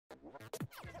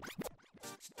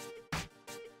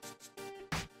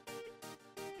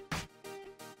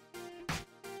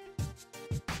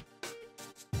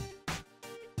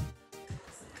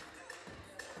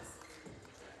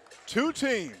Two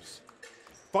teams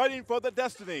fighting for the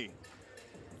destiny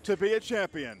to be a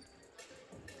champion.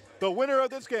 The winner of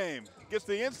this game gets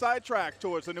the inside track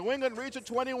towards the New England Region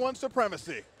 21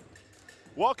 supremacy.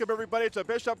 Welcome everybody to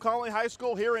Bishop Connolly High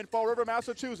School here in Fall River,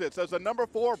 Massachusetts, as the number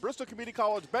 4 Bristol Community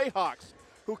College Bayhawks,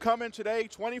 who come in today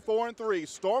 24-3,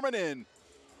 storming in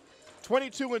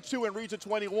 22-2 in Region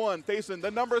 21, facing the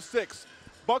number 6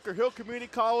 Bunker Hill Community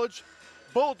College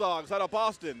Bulldogs out of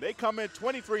Boston. They come in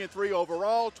 23-3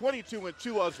 overall,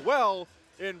 22-2 as well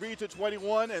in Region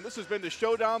 21, and this has been the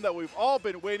showdown that we've all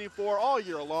been waiting for all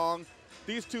year long.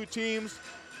 These two teams,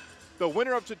 the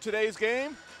winner of today's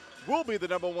game will be the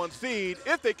number 1 seed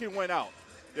if they can win out.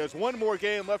 There's one more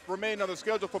game left remaining on the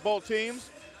schedule for both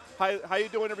teams. How you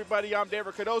doing, everybody? I'm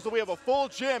David Cardozo. We have a full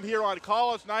gym here on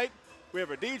college night. We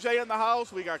have a DJ in the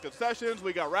house. We got concessions.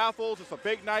 We got raffles. It's a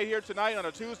big night here tonight on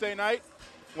a Tuesday night.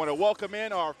 Want to welcome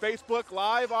in our Facebook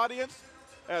Live audience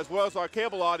as well as our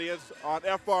cable audience on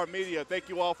FR Media. Thank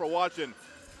you all for watching.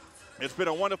 It's been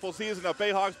a wonderful season of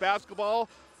Bayhawks basketball.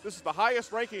 This is the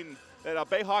highest ranking that a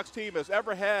Bayhawks team has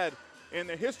ever had in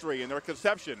their history, in their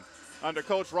conception, under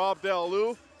Coach Rob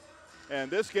Delalu. And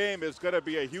this game is going to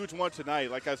be a huge one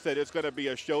tonight. Like I said, it's going to be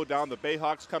a showdown. The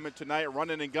Bayhawks coming tonight,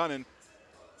 running and gunning,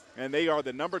 and they are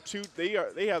the number 2.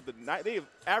 They have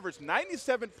averaged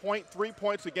 97.3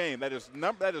 points a game. That is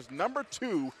number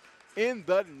 2 in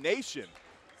the nation.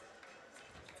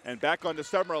 And back on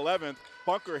December 11th,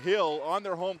 Bunker Hill on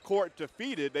their home court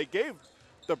defeated. They gave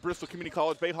the Bristol Community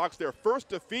College Bayhawks their first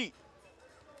defeat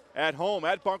at home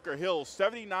at Bunker Hill,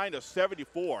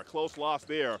 79-74. Close loss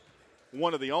there.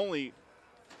 One of the only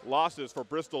losses for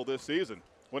Bristol this season.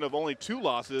 One of only 2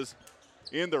 losses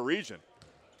in the region.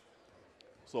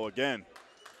 So again,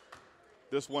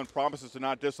 this one promises to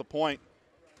not disappoint.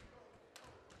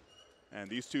 And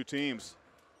these two teams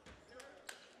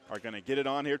are going to get it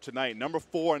on here tonight. Number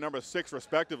 4 and number 6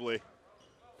 respectively.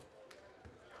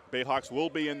 Bayhawks will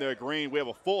be in their green. We have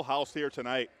a full house here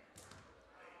tonight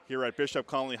here at Bishop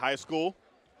Connolly High School.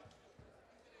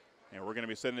 And we're going to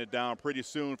be sending it down pretty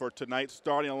soon for tonight's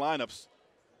starting lineups.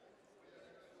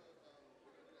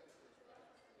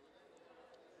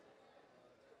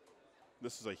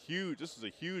 This is a huge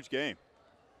game.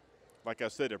 Like I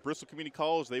said, if Bristol Community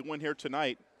College, they win here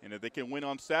tonight, and if they can win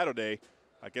on Saturday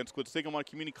against Quinsigamond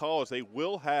Community College, they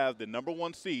will have the number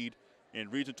 1 seed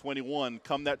in Region 21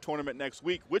 come that tournament next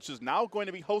week, which is now going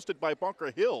to be hosted by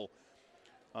Bunker Hill.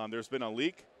 There's been a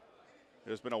leak.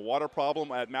 There's been a water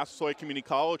problem at Massasoit Community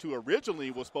College, who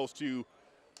originally was supposed to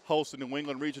host the New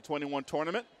England Region 21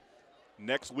 tournament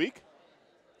next week.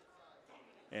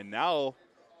 And now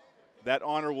that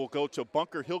honor will go to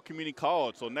Bunker Hill Community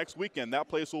College. So next weekend, that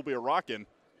place will be a-rockin'.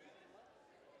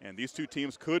 And these two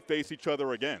teams could face each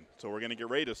other again. So we're going to get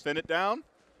ready to send it down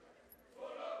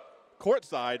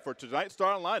courtside for tonight's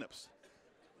starting lineups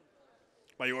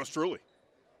by yours truly.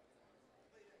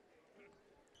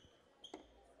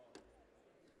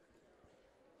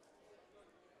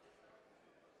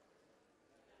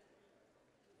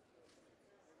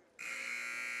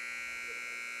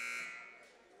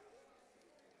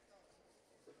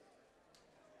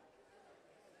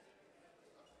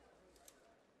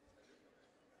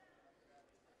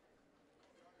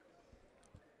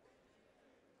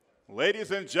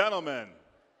 Ladies and gentlemen,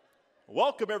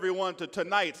 welcome everyone to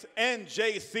tonight's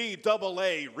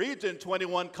NJCAA Region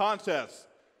 21 contest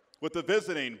with the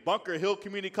visiting Bunker Hill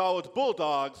Community College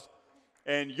Bulldogs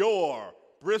and your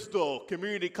Bristol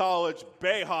Community College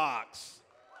Bayhawks.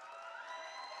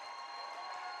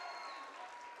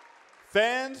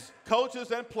 Fans,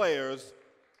 coaches, and players,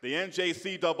 the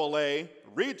NJCAA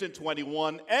Region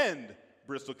 21 and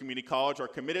Bristol Community College are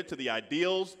committed to the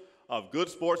ideals of good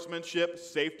sportsmanship,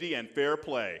 safety, and fair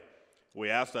play. We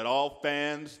ask that all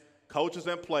fans, coaches,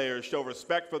 and players show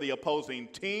respect for the opposing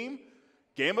team,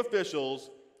 game officials,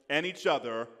 and each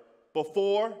other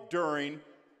before, during,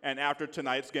 and after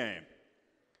tonight's game.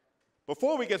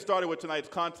 Before we get started with tonight's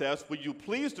contest, would you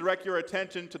please direct your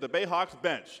attention to the Bayhawks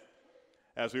bench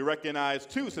as we recognize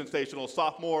 2 sensational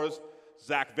sophomores,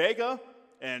 Zach Vega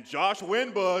and Josh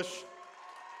Winbush,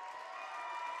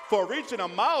 for reaching a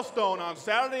milestone on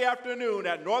Saturday afternoon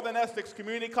at Northern Essex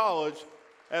Community College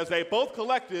as they both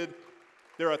collected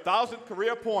their 1,000th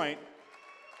career point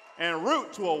en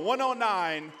route to a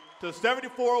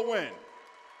 109-74 win.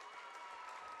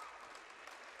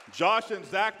 Josh and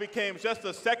Zach became just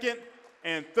the 2nd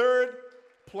and 3rd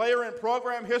player in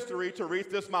program history to reach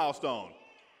this milestone.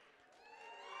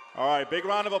 All right, big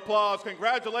round of applause.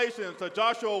 Congratulations to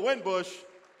Joshua Winbush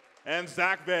and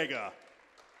Zach Vega.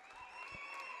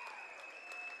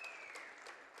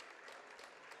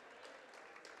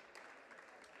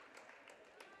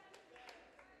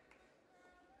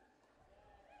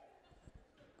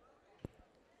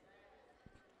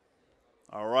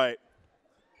 All right.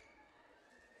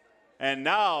 And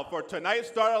now for tonight's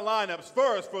starting lineups,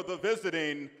 first for the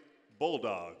visiting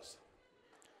Bulldogs.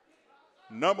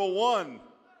 Number 1,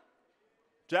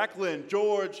 Jacqueline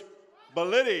George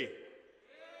Bellitti.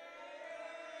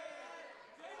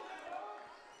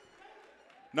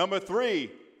 Number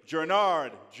 3,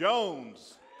 Jernard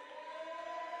Jones.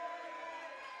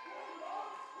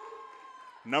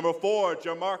 Number 4,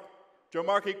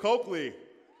 Jamarki Coakley.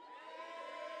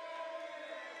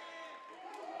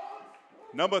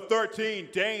 Number 13,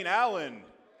 Dane Allen.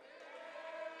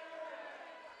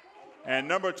 And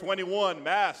number 21,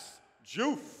 Mass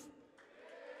Joof.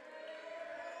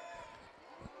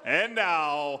 And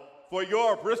now for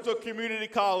your Bristol Community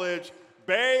College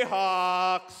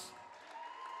Bayhawks.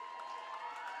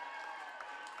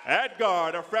 At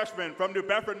guard, a freshman from New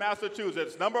Bedford,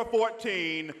 Massachusetts, number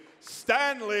 14,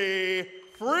 Stanley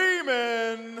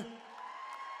Freeman.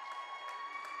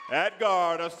 At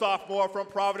guard, a sophomore from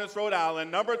Providence, Rhode Island,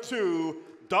 number 2,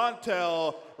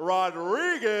 Dontel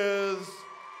Rodriguez.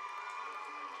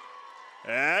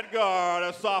 At guard,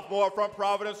 a sophomore from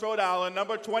Providence, Rhode Island,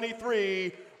 number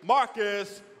 23,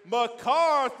 Marcus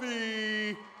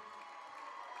McCarthy.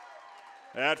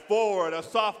 At forward, a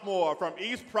sophomore from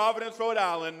East Providence, Rhode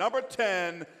Island, number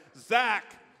 10, Zach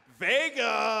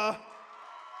Vega.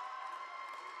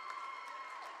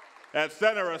 At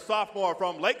center, a sophomore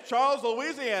from Lake Charles,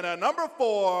 Louisiana, number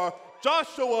 4,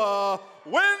 Joshua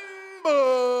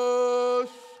Winbush.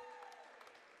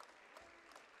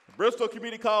 Bristol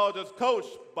Community College is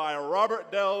coached by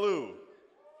Robert Delu.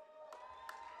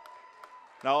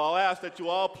 Now I'll ask that you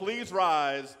all please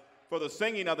rise for the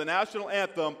singing of the national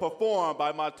anthem performed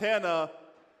by Montana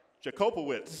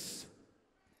Jakopowicz.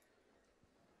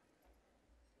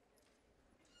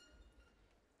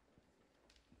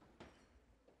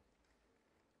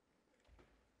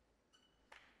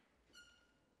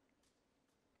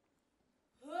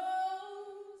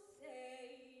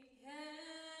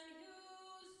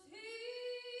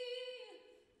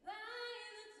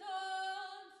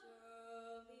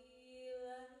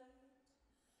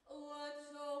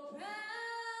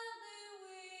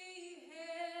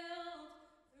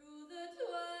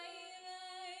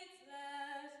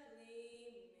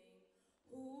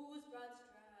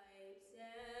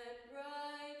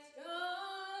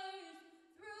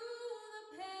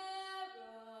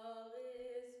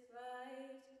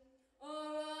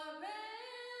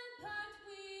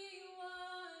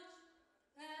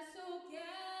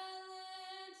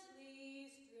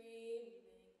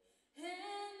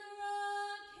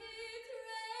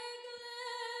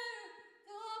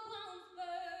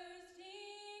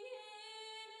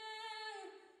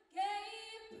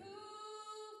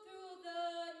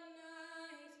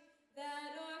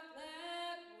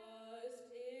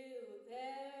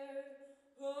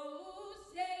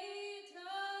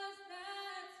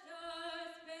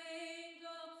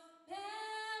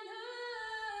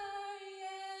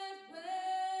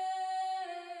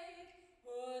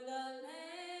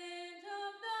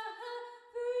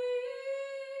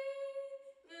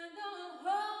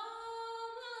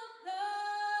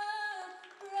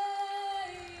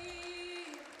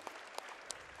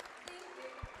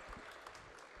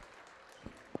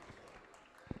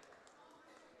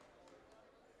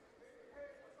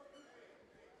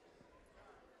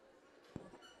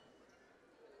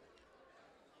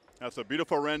 That's a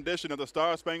beautiful rendition of the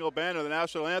Star Spangled Banner, the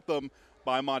national anthem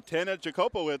by Montana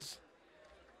Jakopowicz.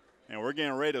 And we're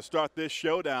getting ready to start this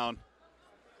showdown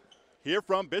here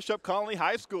from Bishop Connolly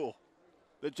High School,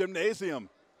 the gymnasium,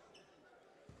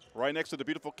 right next to the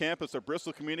beautiful campus of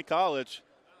Bristol Community College.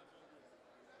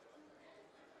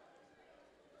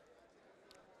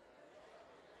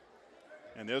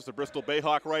 And there's the Bristol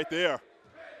Bayhawk right there.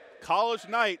 College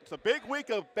night. It's a big week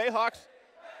of Bayhawks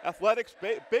athletics,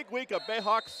 big week of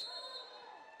Bayhawks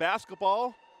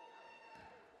basketball.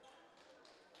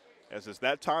 As it's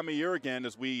that time of year again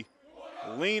as we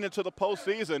lean into the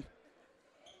postseason.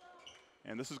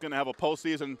 And this is going to have a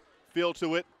postseason feel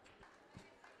to it.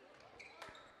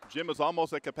 Gym is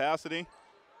almost at capacity.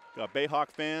 Got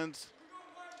Bayhawk fans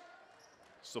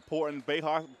supporting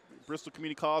Bayhawk, Bristol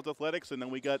Community College athletics, and then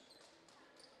we got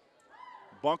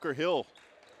Bunker Hill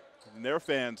and their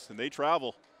fans, and they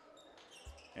travel.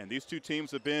 And these two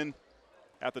teams have been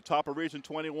at the top of Region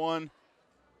 21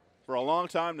 for a long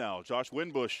time now. Josh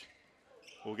Winbush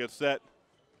will get set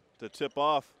to tip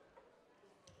off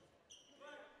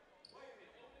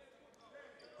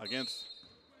against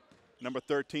number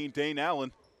 13, Dane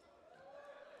Allen.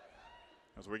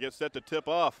 As we get set to tip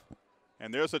off.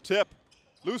 And there's a tip,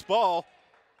 loose ball,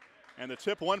 and the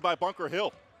tip won by Bunker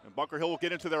Hill. And Bunker Hill will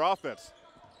get into their offense.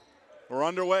 We're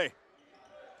underway.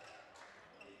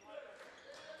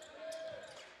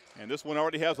 And this one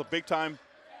already has a big-time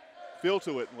feel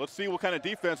to it. Let's see what kind of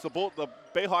defense the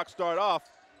Bayhawks start off.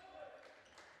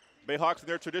 Bayhawks in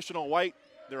their traditional white,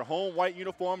 their home white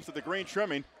uniforms with the green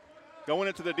trimming, going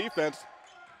into the defense.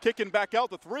 Kicking back out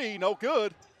the three, no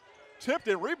good. Tipped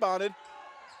and rebounded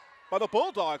by the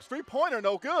Bulldogs. Three-pointer,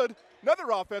 no good.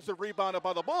 Another offensive rebounded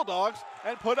by the Bulldogs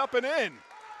and put up and in.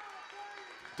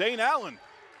 Dane Allen.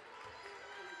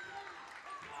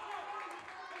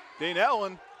 Dane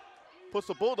Allen puts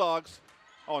the Bulldogs.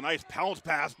 Oh, nice pounce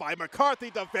pass by McCarthy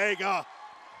to Vega.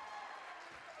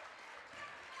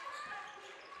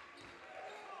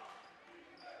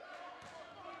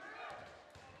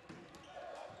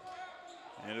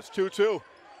 And it's 2-2.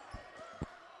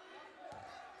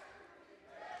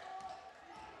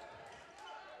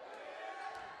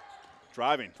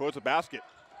 Driving towards the basket.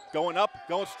 Going up,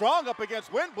 going strong up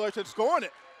against Winbush and scoring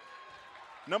it.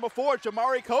 Number 4,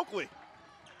 Jamari Coakley.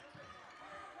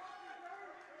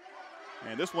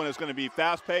 And this one is going to be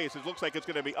fast-paced. It looks like it's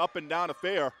going to be up and down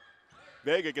affair.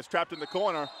 Vega gets trapped in the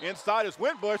corner. Inside is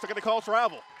Winbush. They're going to call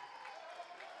travel.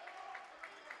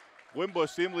 Winbush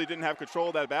seemingly didn't have control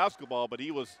of that basketball, but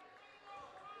he was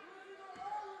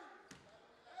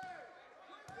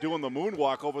doing the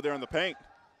moonwalk over there in the paint.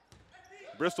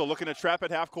 Bristol looking to trap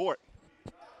at half court.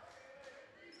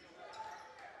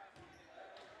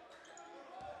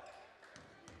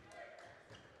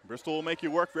 Bristol will make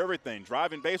you work for everything.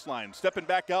 Driving baseline, stepping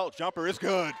back out, jumper is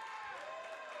good.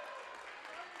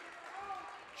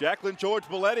 Jacqueline George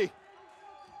Belletti.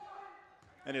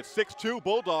 And it's 6-2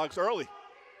 Bulldogs early.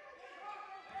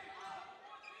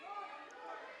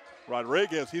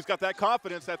 Rodriguez, he's got that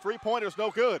confidence. That three-pointer's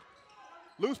no good.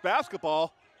 Loose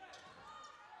basketball.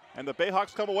 And the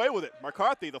Bayhawks come away with it.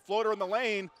 McCarthy, the floater in the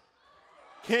lane,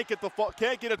 can't get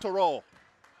it to roll.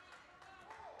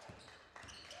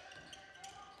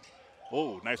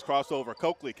 Oh, nice crossover.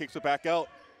 Coakley kicks it back out.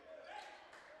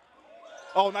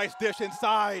 Oh, nice dish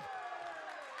inside.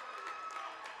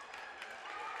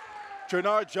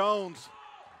 Jernard Jones.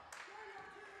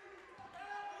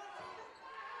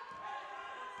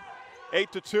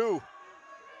 Eight to 2.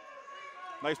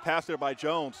 Nice pass there by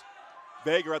Jones.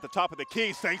 Vega at the top of the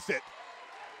key, sinks it.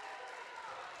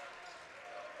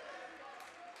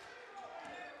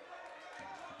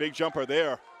 Big jumper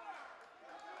there.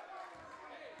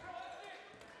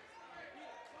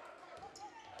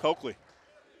 Coakley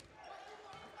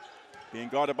being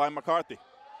guarded by McCarthy.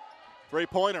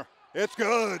 Three-pointer, it's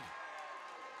good.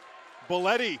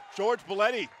 Belletti, George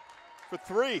Belletti for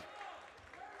 3.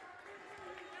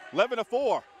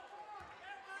 11-4.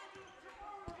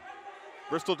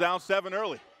 Bristol down 7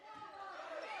 early.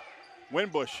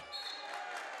 Winbush.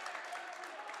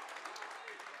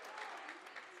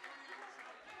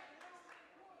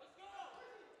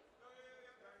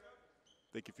 I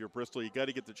think if you're Bristol, you got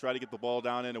to try to get the ball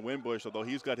down into Winbush, although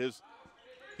he's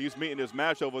meeting his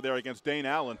match over there against Dane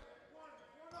Allen.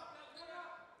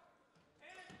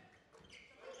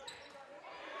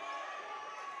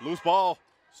 Loose ball,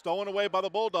 stolen away by the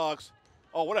Bulldogs.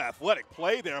 Oh, what an athletic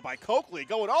play there by Coakley,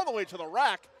 going all the way to the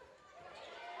rack.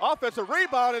 Offensive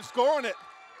rebound and scoring it.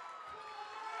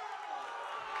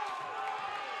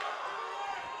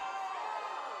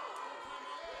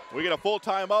 We get a full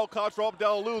timeout. Coach Rob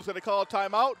Delalou's going to call a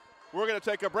timeout. We're going to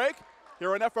take a break.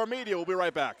 Here on FR Media, we'll be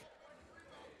right back.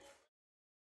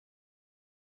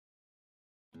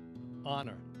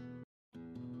 Honor,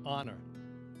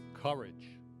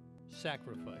 courage,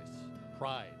 sacrifice,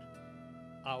 pride,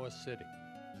 our city.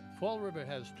 Fall River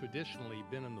has traditionally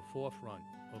been in the forefront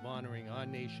of honoring our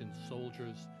nation's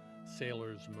soldiers,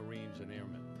 sailors, Marines, and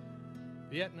airmen.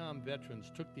 Vietnam veterans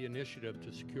took the initiative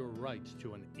to secure rights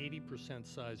to an 80%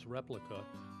 size replica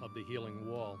of the Healing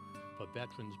Wall for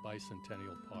Veterans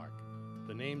Bicentennial Park.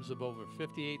 The names of over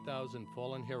 58,000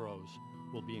 fallen heroes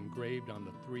will be engraved on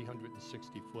the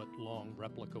 360-foot-long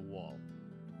replica wall.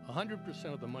 100%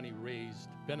 of the money raised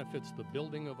benefits the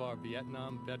building of our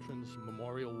Vietnam Veterans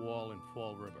Memorial Wall in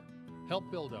Fall River. Help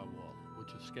build our wall,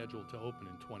 which is scheduled to open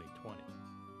in 2020.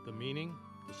 The meaning,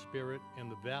 the spirit,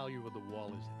 and the value of the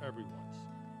wall is everyone's.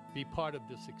 Be part of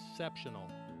this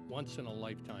exceptional,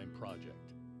 once-in-a-lifetime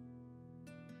project.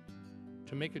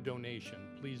 To make a donation,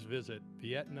 please visit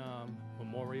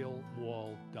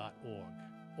vietnammemorialwall.org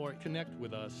or connect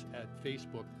with us at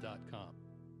facebook.com.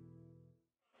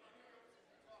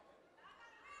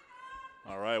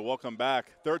 All right, welcome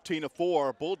back.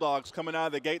 13-4, Bulldogs coming out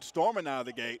of the gate, storming out of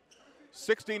the gate.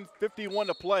 16:51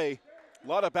 to play. A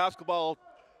lot of basketball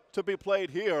to be played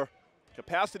here.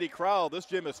 Capacity crowd. This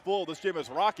gym is full. This gym is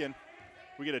rocking.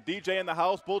 We get a DJ in the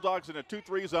house. Bulldogs in a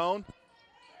 2-3 zone.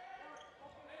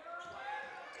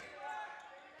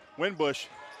 Winbush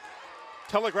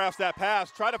telegraphs that pass.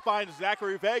 Try to find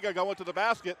Zachary Vega going to the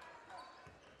basket.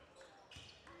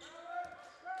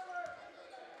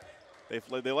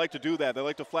 They like to do that. They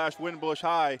like to flash Winbush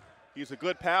high. He's a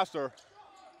good passer.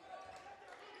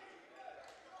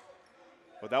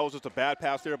 But that was just a bad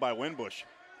pass there by Winbush.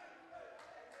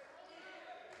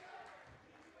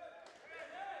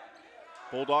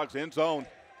 Bulldogs in zone.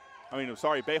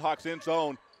 Bayhawks in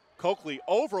zone. Coakley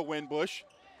over Winbush.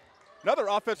 Another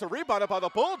offensive rebound by the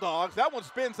Bulldogs. That one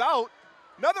spins out.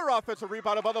 Another offensive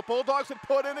rebound by the Bulldogs and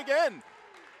put in again.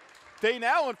 Dane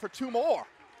Allen for 2 more.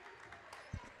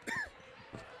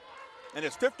 And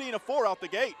it's 15-4 out the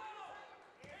gate.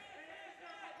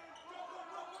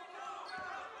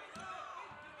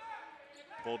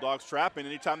 Bulldogs trapping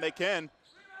anytime they can.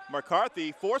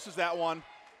 McCarthy forces that one.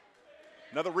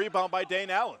 Another rebound by Dane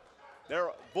Allen.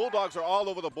 Their Bulldogs are all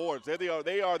over the boards. They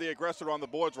are the aggressor on the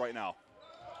boards right now.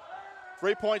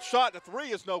 3-point shot. The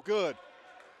 3 is no good.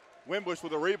 Winbush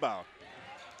with a rebound.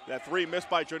 That 3 missed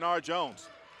by Jernard Jones.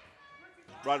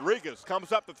 Rodriguez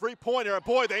comes up the 3-pointer.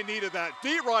 Boy, they needed that.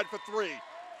 D-Rod for 3.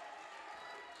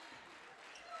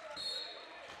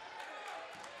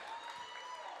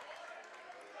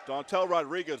 Dontel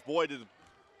Rodriguez, boy, did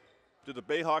the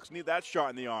Bayhawks need that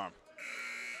shot in the arm.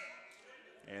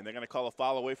 And they're going to call a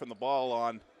foul away from the ball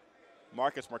on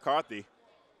Marcus McCarthy.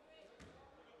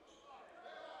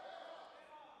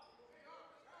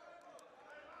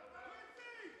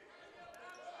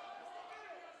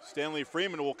 Stanley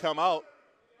Freeman will come out.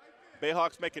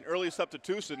 Bayhawks make an early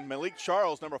substitution. Malik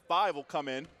Charles, number 5, will come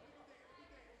in.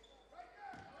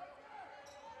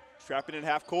 Trapping in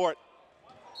half court.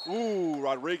 Ooh,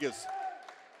 Rodriguez.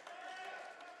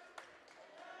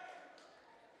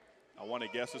 I want to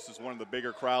guess this is one of the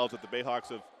bigger crowds that the Bayhawks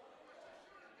have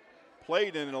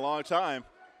played in a long time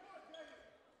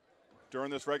during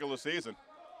this regular season.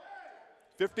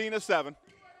 15-7.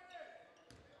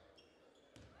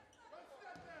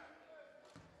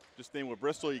 Just think with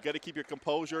Bristol, you got to keep your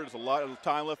composure. There's a lot of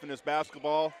time left in this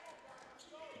basketball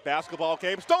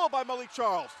game. Stolen by Malik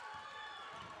Charles.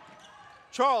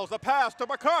 Charles, the pass to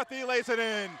McCarthy, lays it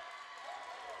in.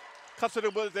 Cuts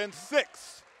it within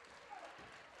 6.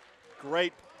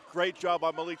 Great job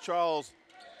by Malik Charles,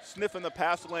 sniffing the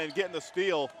pass lane, getting the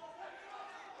steal.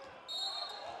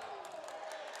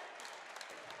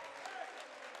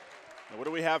 Now what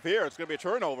do we have here? It's going to be a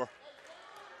turnover.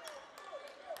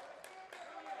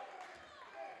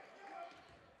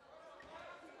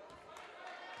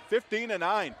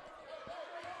 (15-9).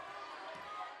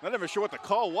 Not even sure what the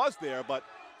call was there, but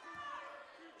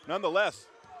nonetheless,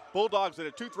 Bulldogs in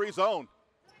a 2-3 zone.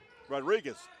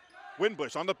 Rodriguez,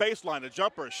 Winbush on the baseline, a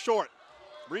jumper is short.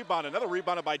 Rebound, another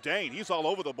rebounder by Dane. He's all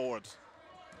over the boards.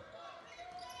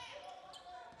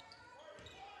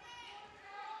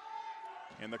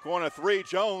 In the corner 3,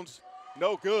 Jones,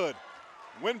 no good.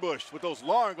 Winbush with those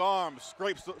long arms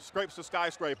scrapes the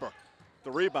skyscraper.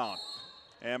 The rebound.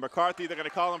 And McCarthy, they're going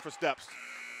to call him for steps.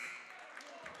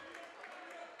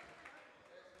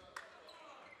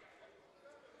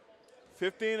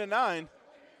 (15-9).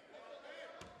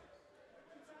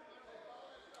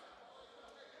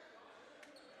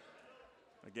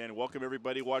 Again, welcome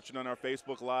everybody watching on our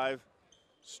Facebook Live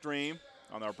stream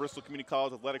on our Bristol Community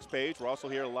College Athletics page. We're also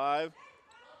here live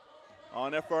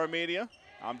on FR Media.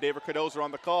 I'm David Cardoza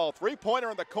on the call. 3-pointer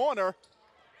in the corner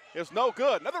is no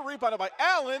good. Another rebound by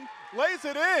Allen, lays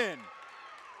it in.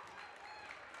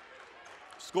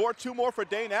 Scored 2 more for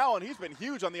Dane Allen. He's been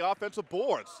huge on the offensive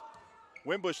boards.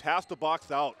 Winbush has to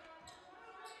box out.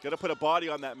 Got to put a body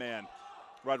on that man.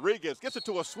 Rodriguez gets it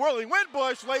to a swirling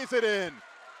Winbush, lays it in.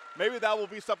 Maybe that will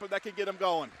be something that can get him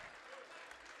going.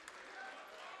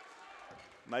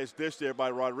 Nice dish there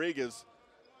by Rodriguez.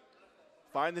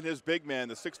 Finding his big man,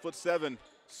 the 6'7"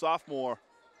 sophomore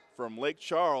from Lake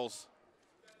Charles.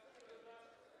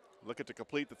 Looking to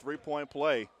complete the 3-point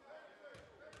play.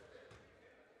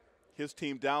 His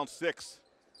team down 6.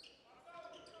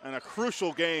 And a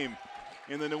crucial game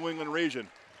in the New England region.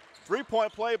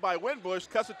 3-point play by Winbush,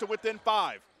 cuts it to within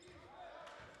 5.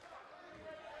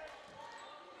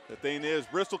 The thing is,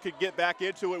 Bristol could get back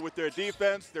into it with their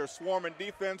defense, their swarming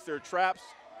defense, their traps,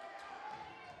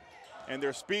 and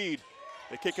their speed.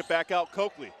 They kick it back out.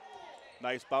 Coakley.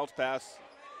 Nice bounce pass.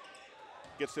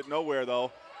 Gets it nowhere,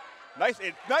 though. Nice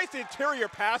interior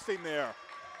passing there.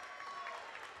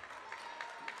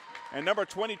 And number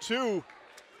 22,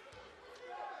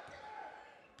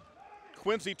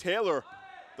 Quincy Taylor,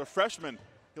 the freshman,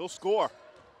 he'll score.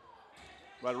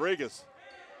 Rodriguez.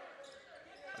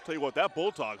 I'll tell you what, that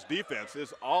Bulldogs defense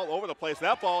is all over the place.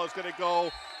 That ball is going to go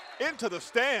into the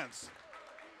stands.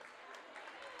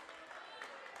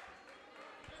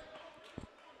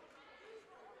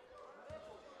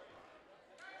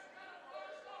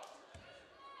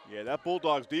 Yeah, that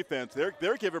Bulldogs defense,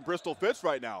 they're giving Bristol fits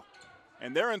right now,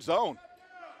 and they're in zone.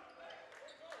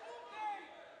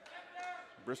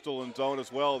 Bristol in zone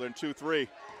as well. They're in 2-3.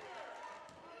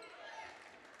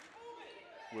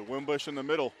 With Wimbush in the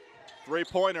middle.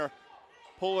 Three-pointer,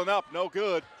 pulling up, no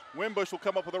good. Wimbush will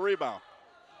come up with a rebound.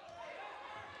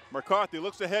 McCarthy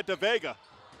looks ahead to Vega.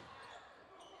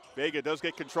 Vega does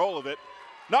get control of it.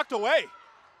 Knocked away.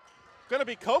 Gonna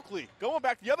be Coakley. Going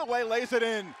back the other way, lays it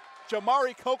in.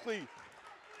 Jamari Coakley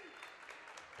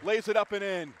lays it up and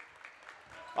in.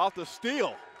 Off the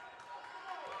steal.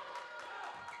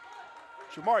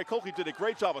 Jamari Coakley did a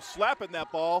great job of slapping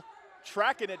that ball,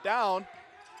 tracking it down,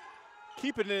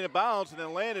 keeping it in bounds, and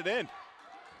then laying it in.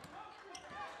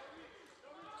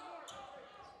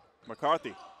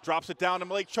 McCarthy drops it down to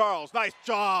Malik Charles. Nice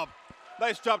job.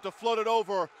 Nice job to float it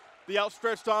over the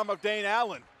outstretched arm of Dane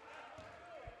Allen.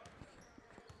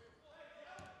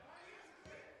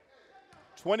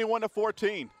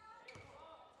 21-14.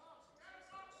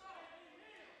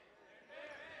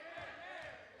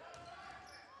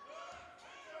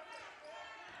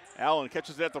 Allen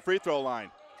catches it at the free throw line.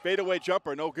 Fadeaway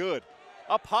jumper, no good.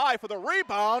 Up high for the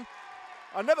rebound.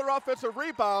 Another offensive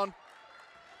rebound,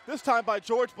 this time by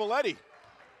George Belletti.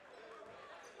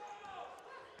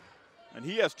 And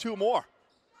he has two more.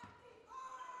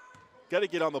 Got to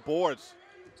get on the boards.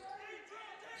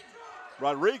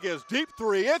 Rodriguez, deep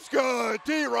three, it's good.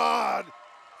 D-Rod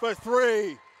for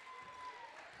three.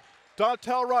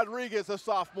 Dontel Rodriguez, a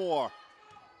sophomore.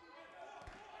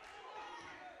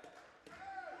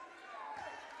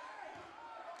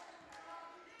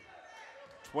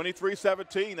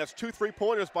 (23-17). That's 2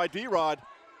 3-pointers by D-Rod.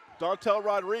 Dontel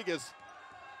Rodriguez.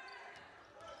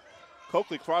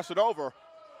 Coakley cross it over.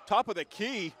 Top of the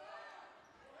key.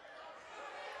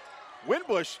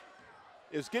 Wimbush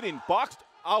is getting boxed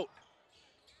out.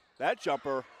 That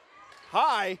jumper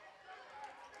high.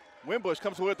 Wimbush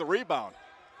comes away with the rebound.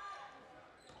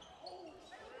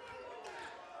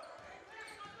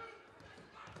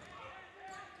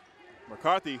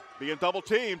 McCarthy being double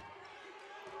teamed.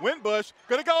 Wimbush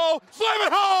gonna go, slam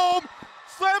it home!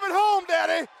 Slam it home,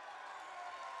 Daddy!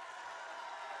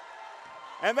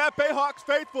 And that Bayhawks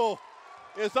faithful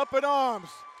is up in arms.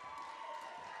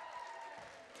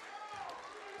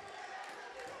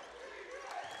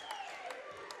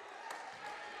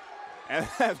 And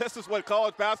this is what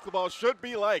college basketball should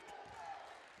be like.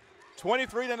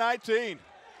 23-19.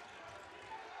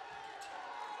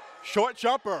 Short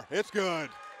jumper, it's good.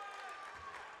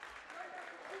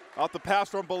 Off the pass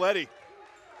from Belletti.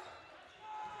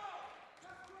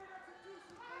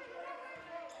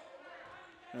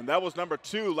 And that was number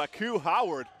 2, Laku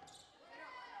Howard.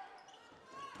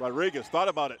 Rodriguez thought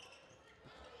about it.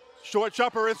 Short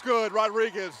jumper is good,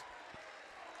 Rodriguez.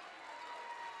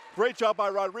 Great job by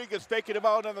Rodriguez faking him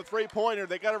out on the three-pointer.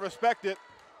 They got to respect it.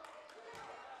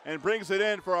 And brings it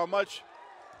in for a much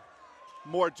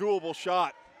more doable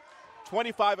shot.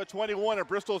 25-21, and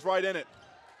Bristol's right in it.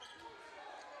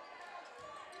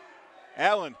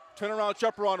 Allen, turnaround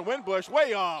jumper on Wimbush,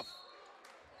 way off.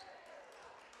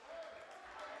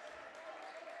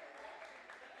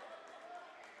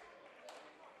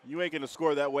 You ain't gonna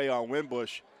score that way on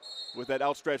Wimbush with that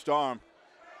outstretched arm.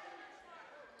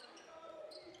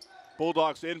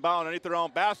 Bulldogs inbound underneath their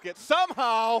own basket.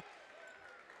 Somehow,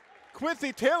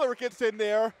 Quincy Taylor gets in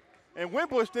there, and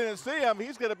Wimbush didn't see him.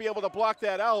 He's gonna be able to block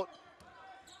that out.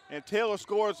 And Taylor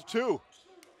scores 2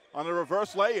 on the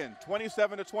reverse lay-in,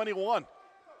 27-21.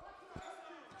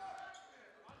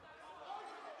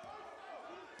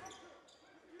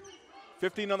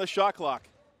 (15 on the shot clock.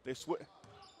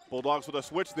 Bulldogs with a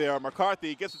switch there.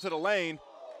 McCarthy gets it to the lane.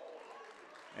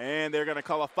 And they're going to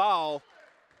call a foul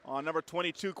on number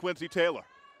 22, Quincy Taylor.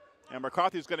 And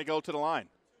McCarthy's going to go to the line.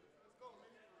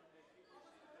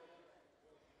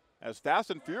 As fast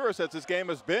and furious as this game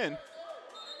has been,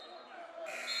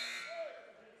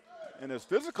 and as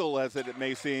physical as it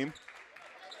may seem,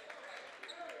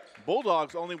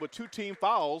 Bulldogs only with 2 team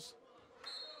fouls,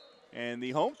 and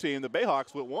the home team, the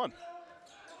Bayhawks, with 1.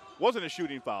 Wasn't a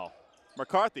shooting foul.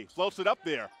 McCarthy floats it up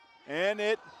there, and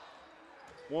it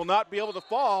will not be able to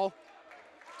fall,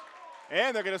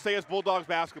 and they're going to say it's Bulldogs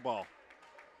basketball.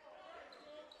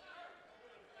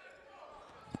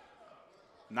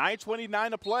 9:29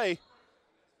 to play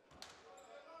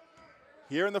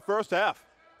here in the first half.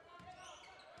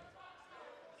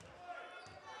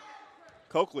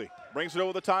 Coakley brings it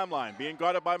over the timeline, being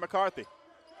guarded by McCarthy.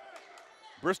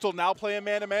 Bristol now playing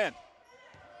man-to-man.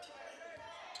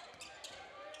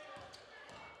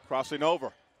 Crossing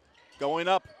over, going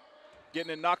up,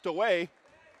 getting it knocked away.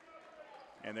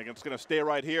 And they're just going to stay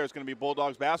right here. It's going to be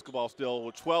Bulldogs basketball still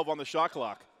with 12 on the shot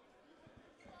clock.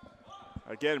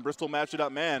 Again, Bristol matching up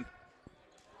man.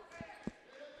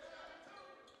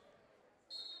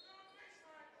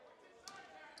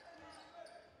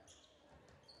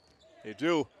 They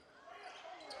do.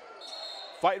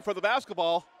 Fighting for the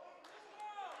basketball.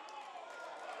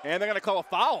 And they're going to call a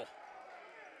foul.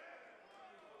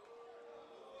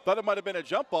 Thought it might have been a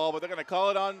jump ball, but they're going to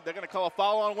call a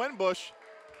foul on Winbush.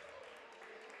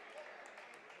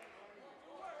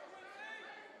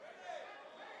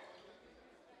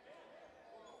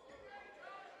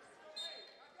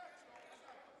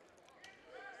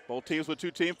 Both teams with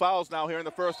 2 team fouls now here in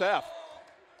the first half.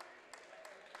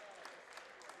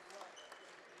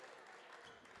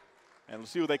 And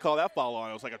let's see what they call that foul on.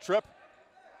 It was like a trip.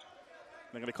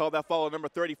 They're going to call that foul on number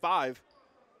 35,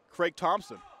 Craig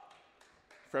Thompson,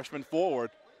 freshman forward.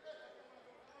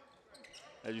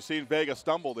 As you've seen Vega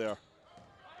stumble there.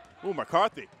 Ooh,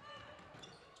 McCarthy.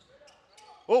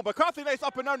 Oh, McCarthy, nice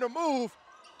up and under move.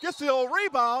 Gets the old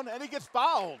rebound, and he gets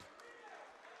fouled.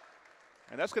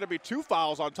 And that's going to be 2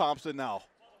 fouls on Thompson now,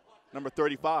 number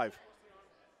 35.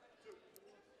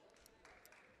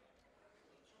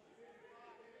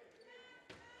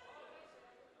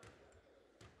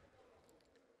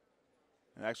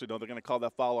 And actually, no, they're going to call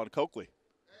that foul on Coakley.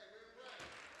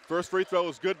 First free throw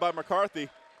is good by McCarthy.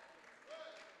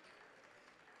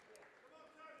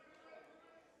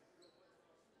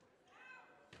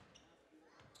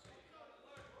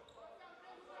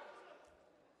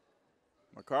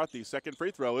 McCarthy's second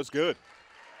free throw is good.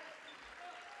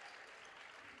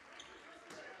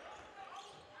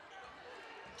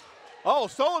 Oh,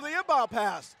 solo the inbound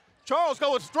pass. Charles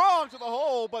going strong to the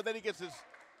hole, but then he gets his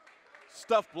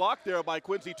stuff blocked there by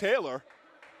Quincy Taylor.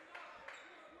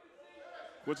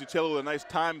 Quincy Taylor with a nice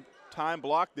time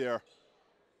block there.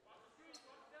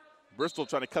 Bristol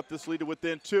trying to cut this lead to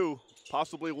within 2,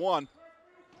 possibly 1.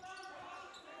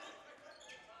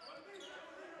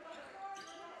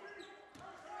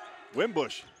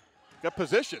 Winbush got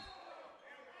position.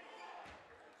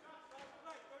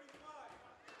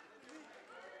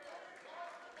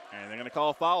 And they're going to call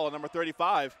a foul on number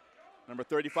 35. Number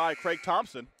 35, Craig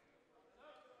Thompson.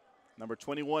 Number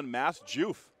 21, Mass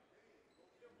Juf.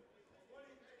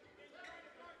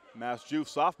 Mass Juf,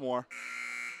 sophomore.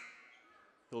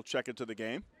 He'll check into the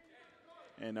game.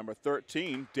 And number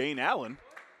 13, Dane Allen,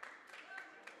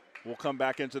 will come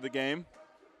back into the game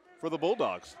for the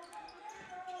Bulldogs.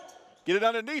 Get it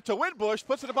underneath to Winbush,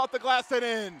 puts it about the glass and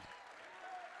in.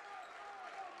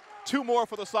 2 more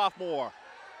for the sophomore.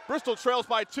 Bristol trails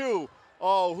by 2.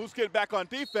 Oh, who's getting back on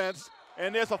defense?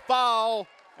 And there's a foul,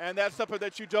 and that's something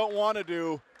that you don't want to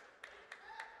do.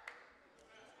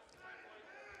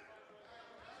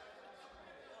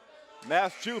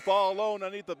 Mass Juf all alone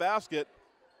underneath the basket.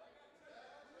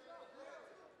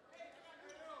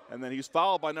 And then he's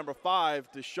fouled by number 5,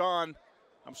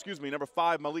 number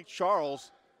 5, Malik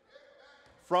Charles,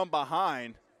 from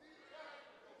behind.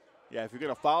 Yeah, if you're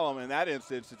going to foul him in that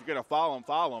instance, if you're going to foul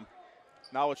him.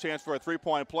 Now a chance for a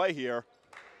 3-point play here,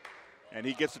 and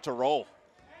he gets it to roll.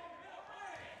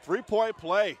 3-point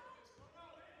play.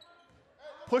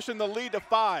 Pushing the lead to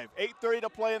 5. 8:30 to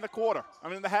play in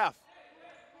the half.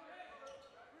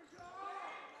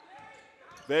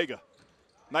 Vega.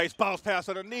 Nice bounce pass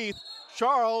underneath.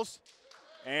 Charles.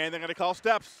 And they're going to call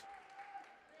steps.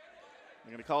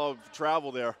 They're going to call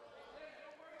travel there.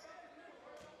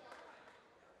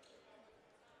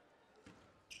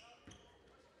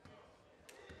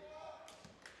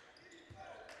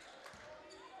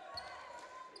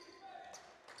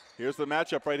 Here's the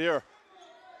matchup right here.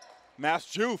 Mass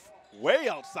Juf way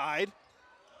outside.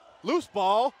 Loose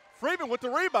ball. Freeman with the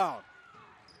rebound.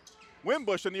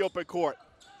 Winbush in the open court.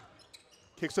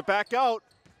 Kicks it back out.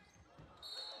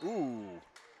 Ooh.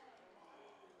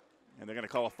 And they're going to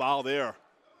call a foul there.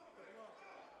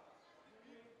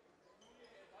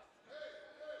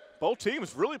 Both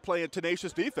teams really playing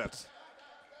tenacious defense.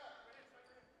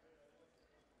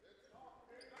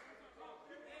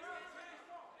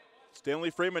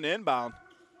 Stanley Freeman inbound.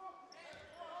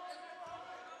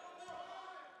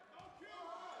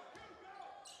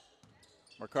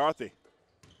 McCarthy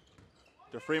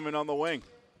to Freeman on the wing.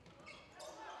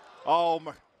 Oh,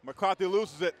 McCarthy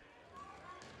loses it.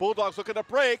 Bulldogs looking to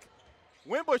break.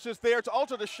 Winbush is there to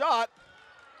alter the shot.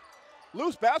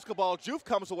 Loose basketball. Juf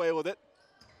comes away with it.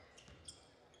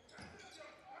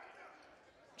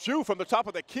 Juf from the top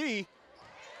of the key.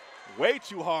 Way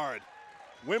too hard.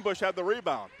 Winbush had the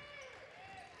rebound.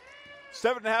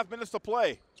 7.5 minutes to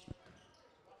play.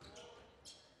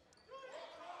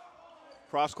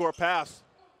 Cross-court pass.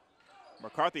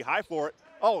 McCarthy high for it.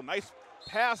 Oh, nice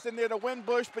pass in there to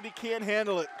Winbush, but he can't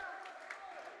handle it.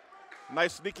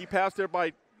 Nice sneaky pass there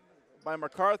by by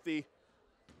McCarthy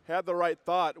had the right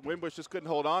thought. Winbush just couldn't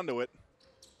hold on to it.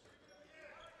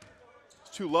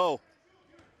 It's too low.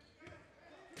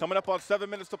 Coming up on 7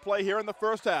 minutes to play here in the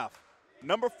first half.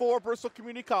 Number 4, Bristol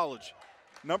Community College.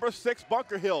 Number 6,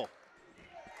 Bunker Hill.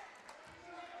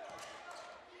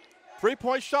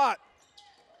 3-point shot.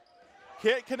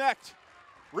 Can't connect.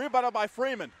 Rebounded by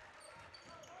Freeman.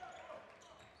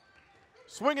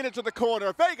 Swinging into the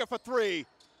corner. Vega for 3.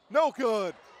 No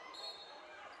good.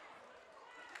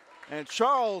 And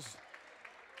Charles,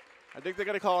 I think they're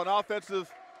going to call an offensive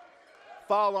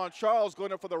foul on Charles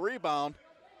going up for the rebound.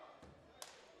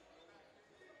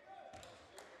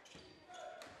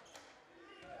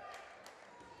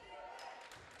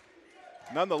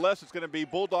 Nonetheless, it's going to be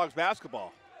Bulldogs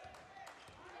basketball.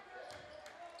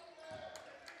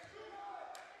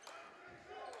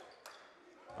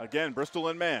 Again, Bristol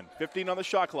in man. 15 on the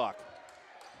shot clock.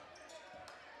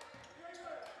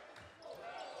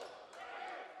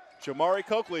 Jamari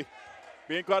Coakley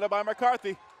being guarded by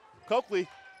McCarthy. Coakley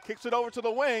kicks it over to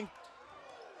the wing.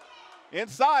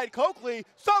 Inside, Coakley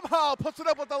somehow puts it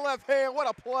up with the left hand. What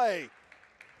a play.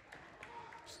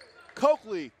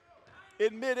 Coakley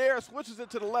in midair switches it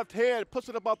to the left hand, puts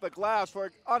it above the glass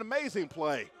for an amazing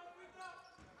play.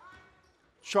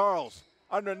 Charles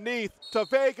underneath to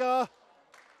Vega.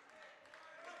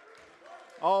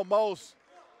 Almost.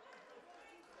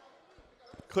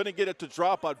 Couldn't get it to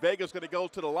drop, but Vega's going to go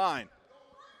to the line.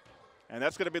 And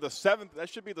that's going to be the 7th. That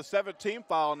should be the 17th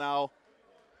foul now.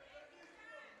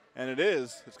 And it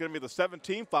is. It's going to be the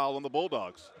 17th foul on the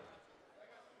Bulldogs.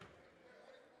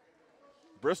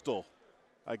 Bristol,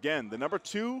 again, the number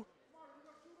 2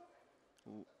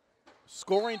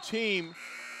 scoring team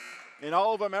in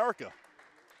all of America.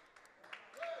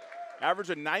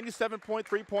 Averaging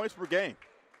 97.3 points per game.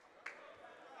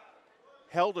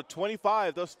 Held to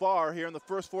 25 thus far here in the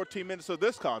first 14 minutes of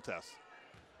this contest.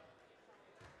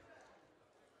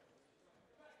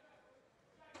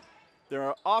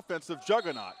 They're an offensive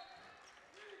juggernaut.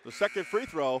 The second free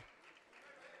throw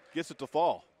gets it to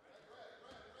fall.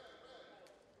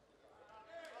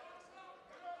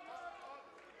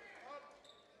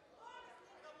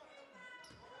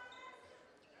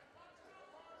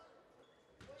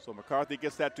 So McCarthy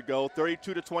gets that to go.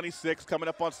 32-26, coming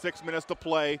up on 6 minutes to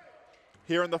play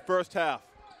here in the first half.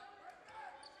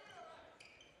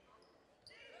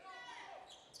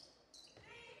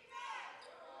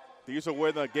 These are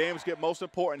where the games get most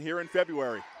important here in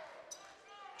February.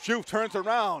 Shuf turns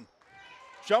around.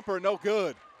 Jumper no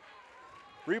good.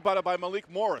 Rebounded by Malik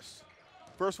Morris.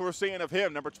 First we're seeing of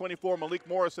him, number 24, Malik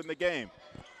Morris in the game.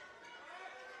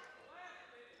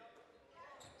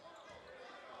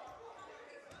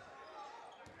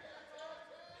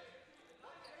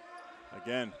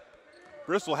 Again,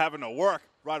 Bristol having to work.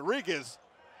 Rodriguez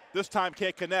this time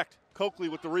can't connect. Coakley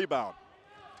with the rebound.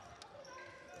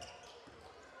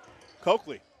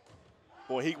 Coakley,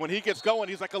 boy, when he gets going,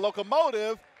 he's like a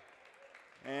locomotive,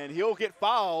 and he'll get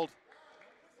fouled.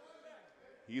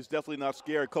 He's definitely not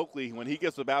scared. Coakley, when he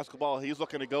gets the basketball, he's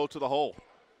looking to go to the hole.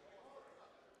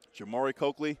 Jamari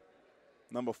Coakley,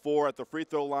 number 4 at the free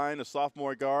throw line, a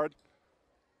sophomore guard.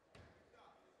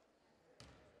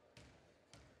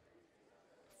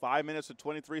 5 minutes and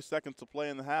 23 seconds to play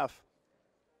in the half.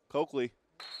 Coakley,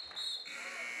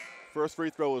 first free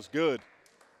throw is good.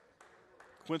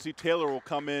 Quincy Taylor will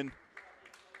come in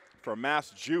for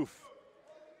Mass Juf.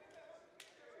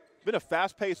 Been a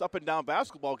fast-paced up-and-down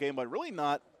basketball game, but really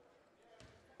not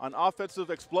an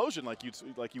offensive explosion like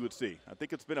you would see. I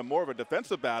think it's been more of a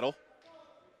defensive battle.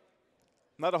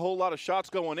 Not a whole lot of shots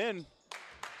going in.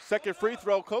 Second free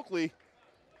throw, Coakley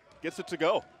gets it to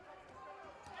go.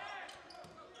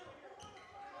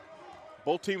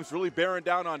 Both teams really bearing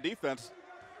down on defense.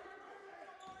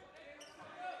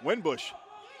 Winbush.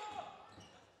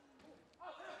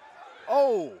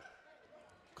 Oh,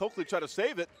 Coakley tried to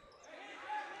save it.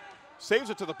 Saves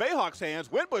it to the Bayhawks' hands.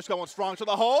 Winbush going strong to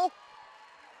the hole.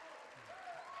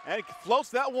 And he floats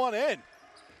that one in.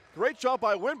 Great job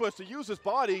by Winbush to use his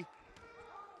body.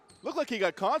 Looked like he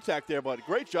got contact there, but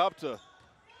great job to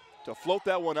float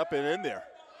that one up and in there.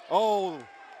 Oh,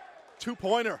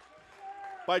 two-pointer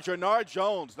by Jernard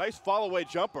Jones. Nice follow-away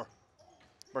jumper.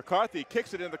 McCarthy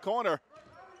kicks it in the corner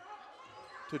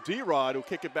to D-Rod, who'll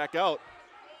kick it back out.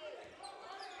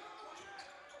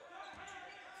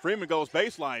 Freeman goes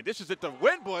baseline. Dishes it to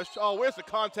Winbush. Oh, where's the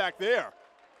contact there?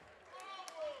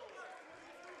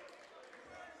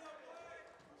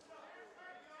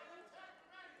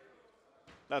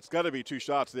 That's got to be 2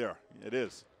 shots there. It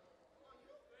is.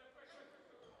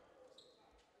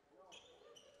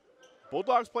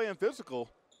 Bulldogs playing physical.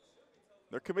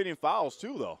 They're committing fouls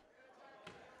too, though.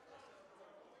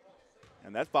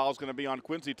 And that foul is going to be on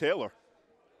Quincy Taylor.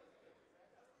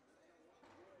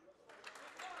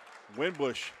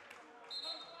 Winbush.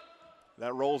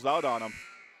 That rolls out on him.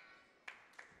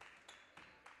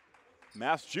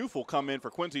 Mass Juve will come in for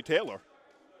Quincy Taylor,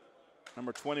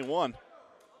 number 21.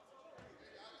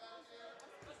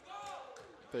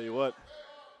 Tell you what,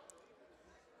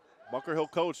 Bunker Hill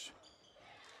coach,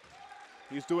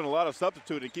 he's doing a lot of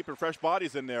substituting, keeping fresh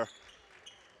bodies in there.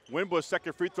 Winbush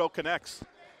second free throw connects.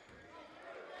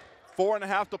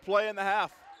 4.5 to play in the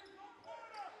half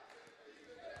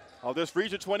of this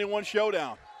Region 21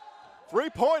 showdown.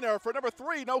 Three-pointer for number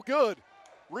 3, no good.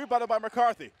 Rebounded by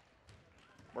McCarthy.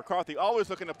 McCarthy always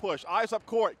looking to push. Eyes up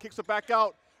court, kicks it back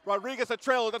out. Rodriguez a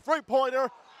trailer, the three-pointer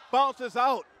bounces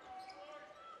out.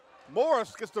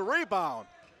 Morris gets the rebound,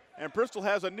 and Bristol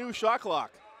has a new shot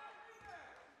clock.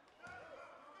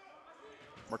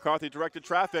 McCarthy directed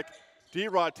traffic.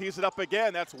 D-Rod tees it up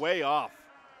again. That's way off.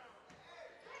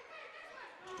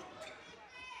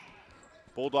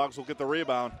 Bulldogs will get the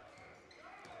rebound.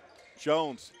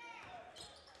 Jones.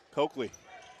 Coakley.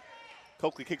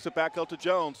 Coakley kicks it back out to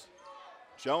Jones.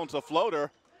 Jones, a floater.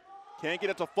 Can't get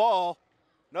it to fall.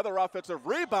 Another offensive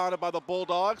rebounded by the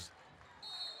Bulldogs.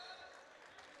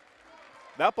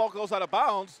 That ball goes out of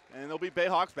bounds, and it'll be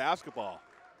Bayhawks basketball.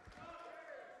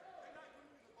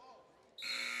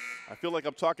 I feel like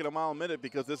I'm talking a mile a minute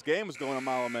because this game is going a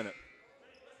mile a minute.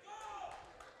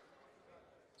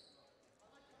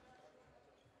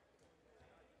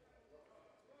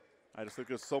 I just think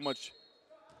there's so much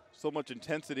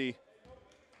intensity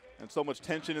and so much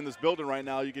tension in this building right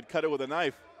now, you could cut it with a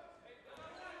knife.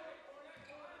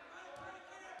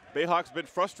 Bayhawks been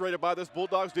frustrated by this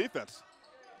Bulldogs defense.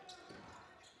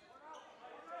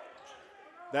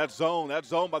 That zone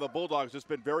by the Bulldogs just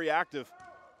been very active.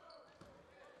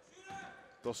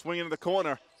 They'll swing into the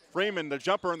corner. Freeman, the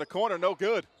jumper in the corner, no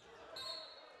good.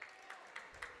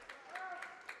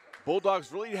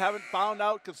 Bulldogs really haven't found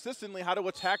out consistently how to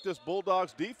attack this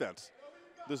Bulldogs defense,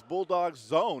 this Bulldogs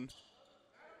zone.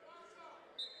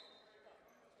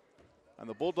 And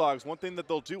the Bulldogs, one thing that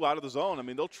they'll do out of the zone, I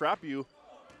mean, they'll trap you.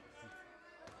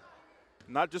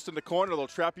 Not just in the corner, they'll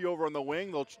trap you over on the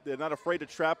wing. They're not afraid to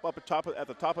trap up at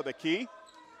the top of the key.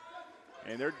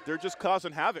 And they're just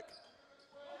causing havoc.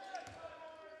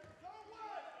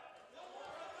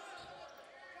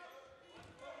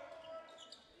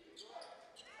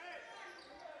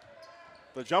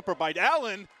 The jumper by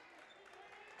Allen.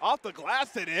 Off the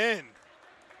glass and in.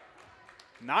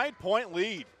 9-point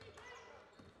lead.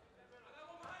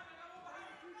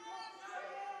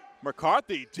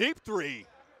 McCarthy, deep three.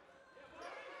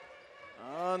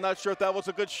 I'm not sure if that was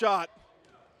a good shot.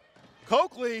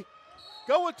 Coakley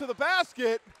going to the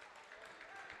basket.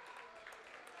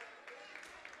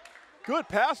 Good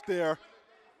pass there.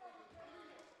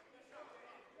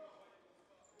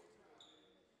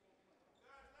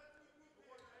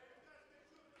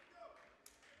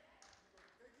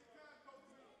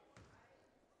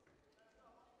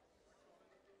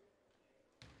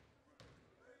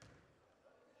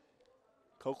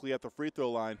 Coakley at the free throw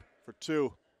line for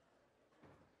 2.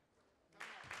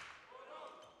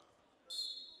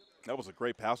 That was a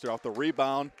great pass there off the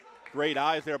rebound. Great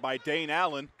eyes there by Dane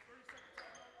Allen.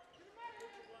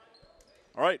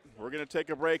 All right, we're going to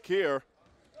take a break here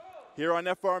on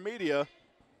FR Media.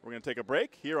 We're going to take a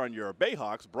break here on your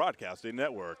Bayhawks Broadcasting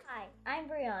Network. Hi, I'm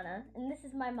Brianna, and this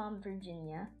is my mom,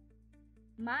 Virginia.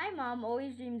 My mom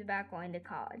always dreamed about going to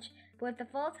college, but with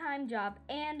a full-time job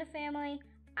and a family,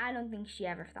 I don't think she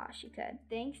ever thought she could.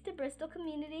 Thanks to Bristol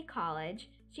Community College,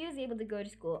 she was able to go to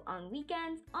school on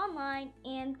weekends, online,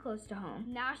 and close to home.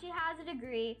 Now she has a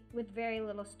degree with very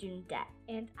little student debt,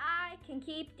 and I can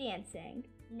keep dancing.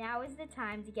 Now is the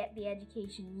time to get the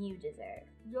education you deserve.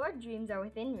 Your dreams are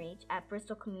within reach at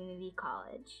Bristol Community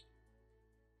College.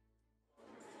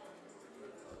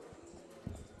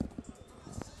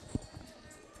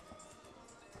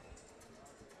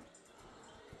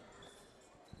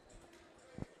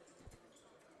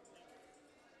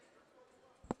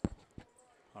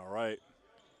 All right.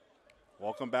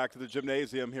 Welcome back to the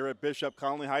gymnasium here at Bishop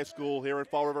Connolly High School here in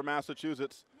Fall River,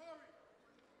 Massachusetts.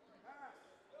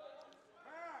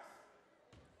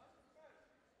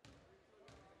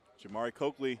 Jamari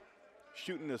Coakley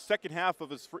shooting the second half of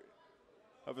his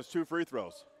 2 free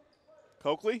throws.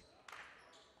 Coakley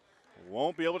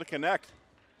won't be able to connect.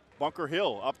 Bunker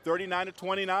Hill up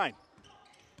 39-29.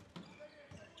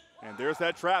 And there's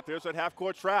that trap. There's that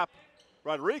half-court trap.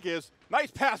 Rodriguez,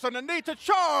 nice pass underneath to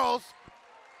Charles.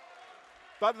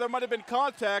 Thought there might have been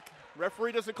contact.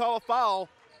 Referee doesn't call a foul.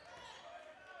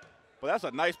 But that's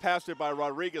a nice pass there by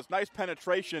Rodriguez. Nice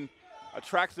penetration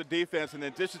attracts the defense and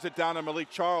then dishes it down to Malik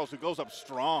Charles, who goes up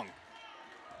strong.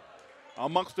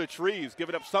 Amongst the trees, give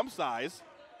it up some size.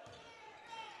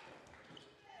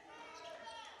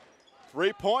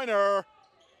 Three-pointer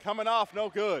coming off, no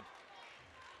good.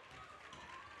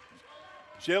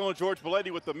 Jalen George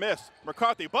Belletti with the miss.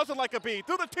 McCarthy buzzing like a bee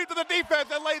through the teeth of the defense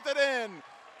and lays it in.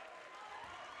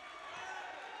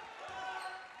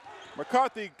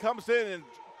 McCarthy comes in and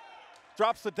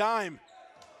drops the dime.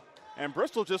 And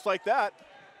Bristol, just like that,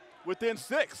 within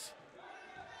 6.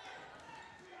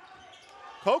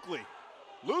 Coakley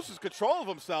loses control of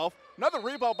himself. Another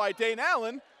rebound by Dane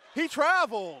Allen. He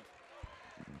traveled.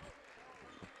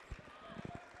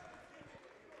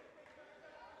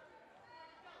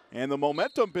 And the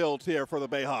momentum builds here for the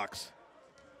Bayhawks.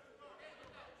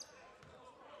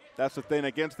 That's the thing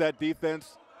against that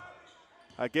defense,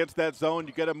 against that zone.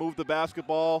 You got to move the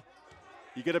basketball.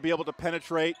 You got to be able to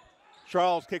penetrate.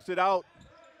 Charles kicks it out.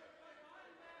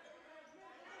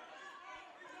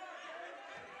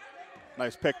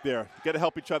 Nice pick there. You got to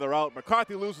help each other out.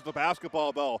 McCarthy loses the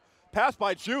basketball, though. Pass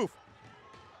by Juve.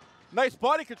 Nice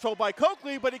body control by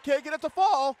Coakley, but he can't get it to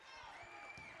fall.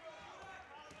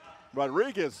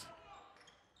 Rodriguez.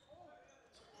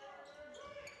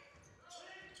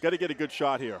 Got to get a good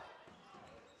shot here.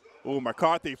 Ooh,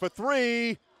 McCarthy for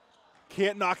 3.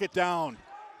 Can't knock it down.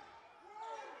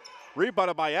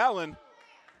 Rebounded by Allen.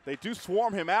 They do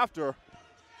swarm him after,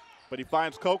 but he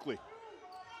finds Coakley.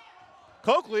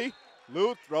 Coakley,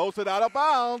 Lou throws it out of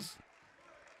bounds.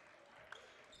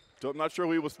 I'm not sure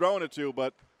who he was throwing it to,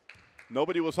 but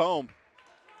nobody was home.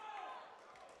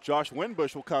 Josh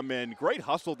Winbush will come in. Great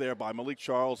hustle there by Malik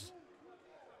Charles.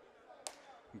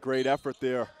 Great effort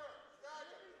there.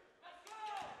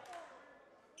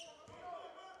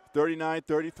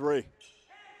 39-33.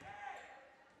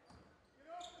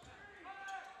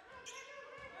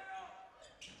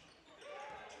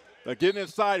 Now getting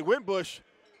inside, Winbush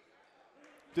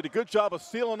did a good job of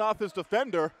sealing off his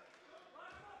defender.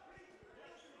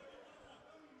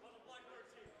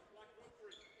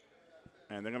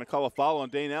 And they're going to call a foul on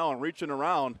Dane Allen, reaching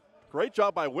around. Great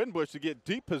job by Winbush to get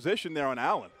deep position there on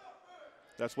Allen.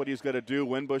 That's what he's going to do.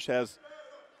 Winbush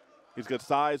he's got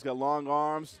size, got long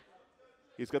arms.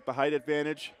 He's got the height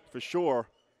advantage for sure.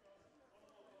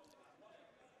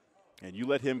 And you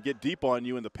let him get deep on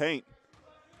you in the paint,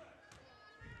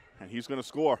 and he's going to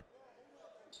score.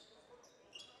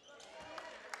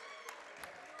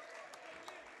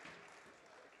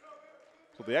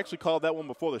 So they actually called that one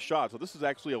before the shot, so this is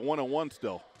actually a 1-on-1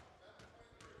 still.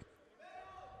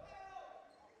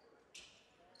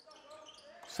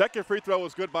 Second free throw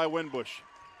was good by Winbush.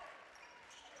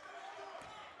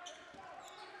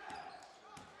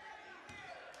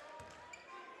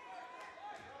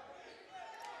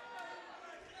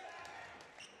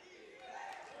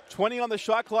 $20 on the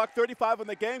shot clock, 35 on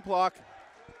the game clock.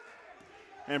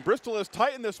 And Bristol has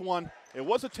tightened this one. It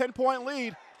was a 10-point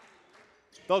lead.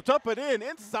 They'll dump it in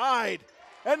inside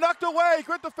and knocked away.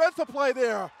 Great defensive play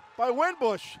there by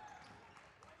Winbush.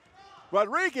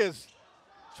 Rodriguez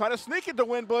trying to sneak into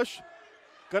Winbush.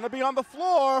 Going to be on the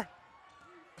floor.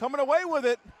 Coming away with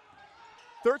it.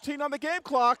 13 on the game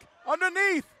clock.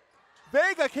 Underneath.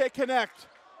 Vega can't connect.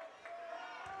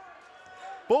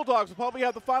 Bulldogs will probably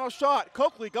have the final shot.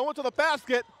 Coakley going to the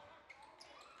basket.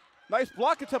 Nice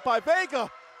block attempt by Vega.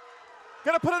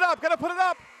 Gonna put it up, gonna put it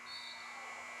up.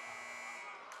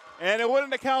 And it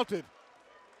wouldn't have counted.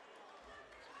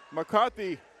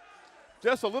 McCarthy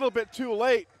just a little bit too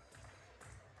late.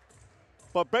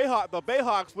 But the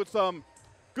Bayhawks with some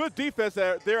good defense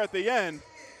there at the end.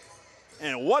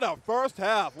 And what a first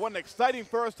half. What an exciting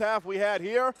first half we had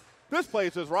here. This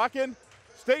place is rocking.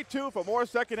 Stay tuned for more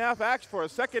second half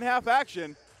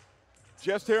action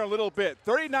just here in a little bit.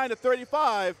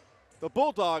 39-35, the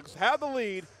Bulldogs have the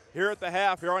lead here at the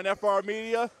half here on FR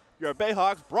Media, your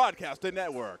Bayhawks broadcasting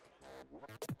network.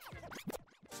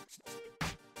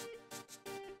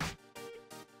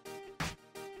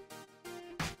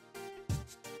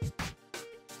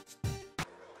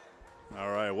 All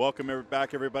right, welcome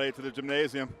back everybody to the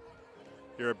gymnasium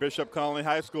here at Bishop Connolly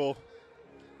High School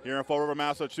here in Fall River,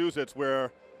 Massachusetts,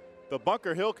 where the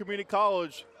Bunker Hill Community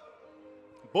College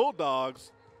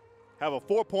Bulldogs have a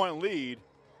 4-point lead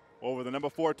over the number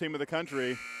 4 team of the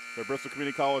country, the Bristol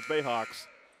Community College Bayhawks.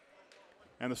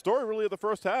 And the story really of the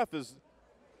first half is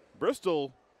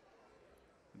Bristol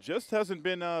just hasn't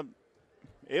been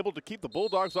able to keep the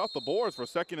Bulldogs off the boards for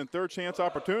second and third chance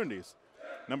opportunities.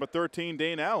 Number 13,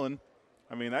 Dane Allen,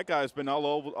 I mean, that guy's been all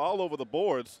over the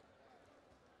boards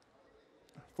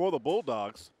for the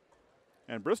Bulldogs.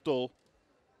 And Bristol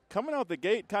coming out the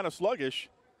gate kind of sluggish.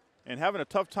 and having a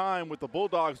tough time with the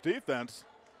Bulldogs defense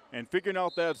and figuring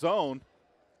out that zone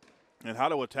and how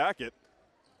to attack it.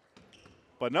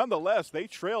 But nonetheless, they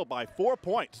trail by 4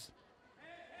 points.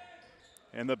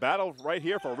 And the battle right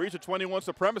here for Region 21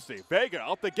 supremacy. Vega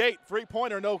out the gate,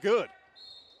 three-pointer, no good.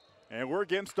 And we're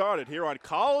getting started here on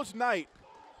College Night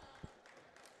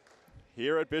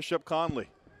here at Bishop Conley,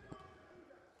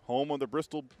 home of the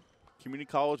Bristol Community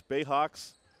College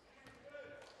Bayhawks.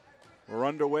 We're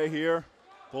underway here.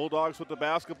 Bulldogs with the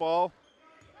basketball.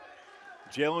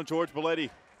 Jalen George Belletti.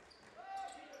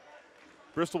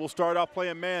 Bristol will start off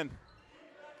playing man.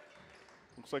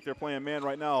 Looks like they're playing man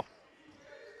right now.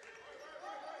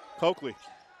 Coakley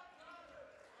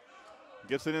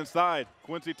gets it inside.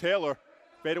 Quincy Taylor,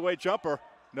 fadeaway jumper,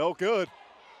 no good.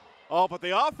 Oh, but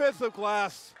the offensive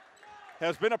glass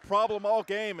has been a problem all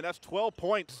game, and that's 12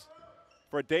 points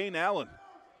for Dane Allen.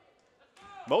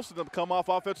 Most of them come off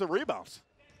offensive rebounds.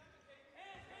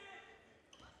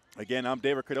 Again, I'm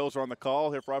David Cardozo on the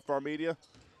call here for FR Media.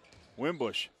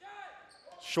 Wimbush,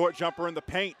 short jumper in the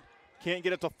paint. Can't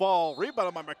get it to fall.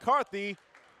 Rebounded by McCarthy,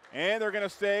 and they're going to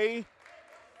say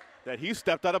that he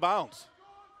stepped out of bounds.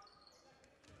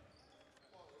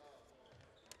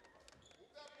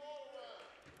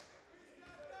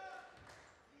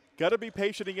 Got to be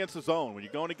patient against the zone. When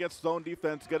you're going against zone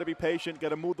defense, got to be patient, got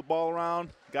to move the ball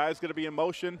around. Guys got to be in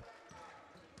motion,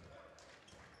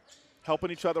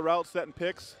 helping each other out, setting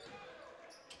picks.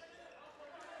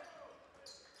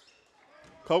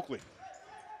 Coakley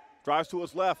drives to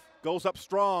his left, goes up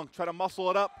strong, try to muscle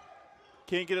it up.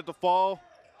 Can't get it to fall.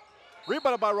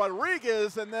 Rebounded by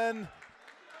Rodriguez, and then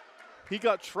he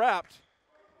got trapped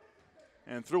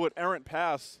and threw an errant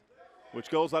pass, which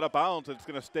goes out of bounds, and it's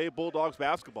going to stay Bulldogs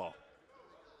basketball.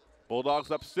 Bulldogs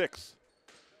up 6.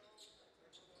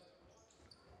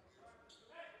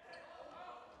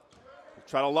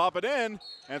 Try to lob it in,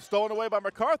 and stolen away by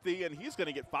McCarthy, and he's going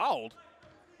to get fouled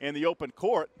in the open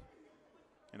court.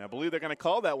 And I believe they're going to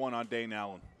call that one on Dane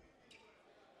Allen.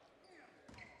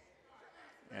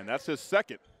 And that's his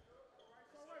second.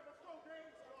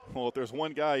 Well, if there's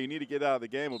one guy you need to get out of the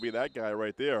game, it'll be that guy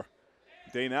right there.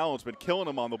 Dane Allen's been killing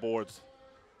him on the boards.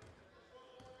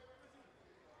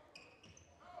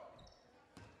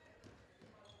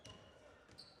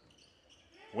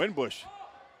 Wimbush.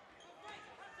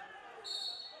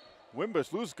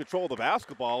 Wimbush loses control of the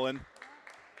basketball, and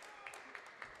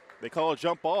they call a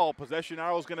jump ball. Possession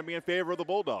arrow is going to be in favor of the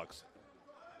Bulldogs.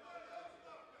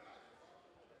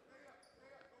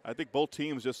 I think both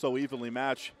teams just so evenly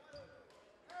match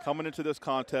coming into this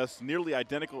contest. Nearly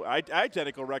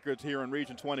identical records here in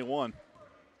Region 21.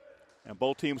 And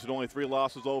both teams with only 3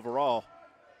 losses overall.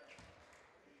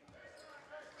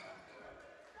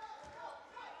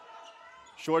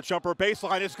 Short jumper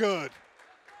baseline is good.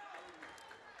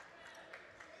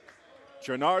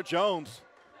 Jernard Jones,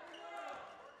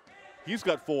 he's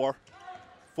got 4.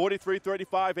 43-35,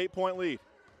 8-point lead.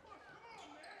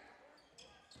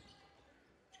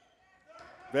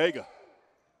 Vega.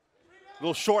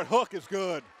 Little short hook is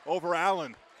good over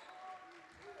Allen.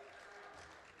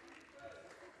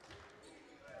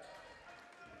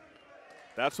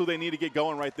 That's who they need to get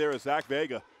going right there is Zach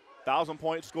Vega.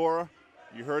 1,000-point scorer.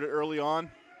 You heard it early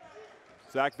on.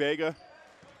 Zach Vega.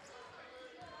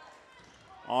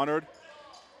 Honored.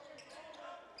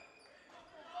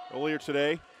 Earlier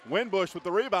today. Wimbush with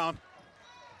the rebound.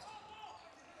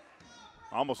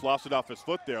 Almost lost it off his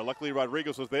foot there. Luckily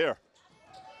Rodriguez was there.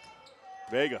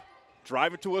 Vega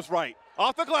driving to his right.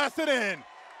 Off the glass and in.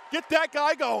 Get that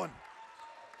guy going.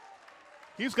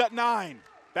 He's got 9.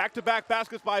 Back-to-back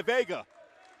baskets by Vega.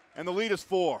 And the lead is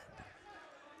 4.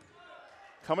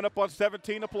 Coming up on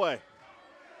 17 to play.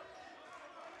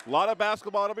 A lot of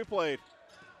basketball to be played.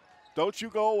 Don't you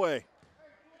go away.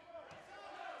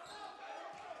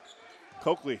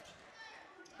 Coakley,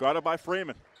 guarded by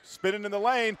Freeman. Spinning in the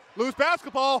lane, loose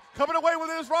basketball. Coming away with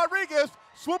it is Rodriguez.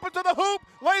 Swooping to the hoop,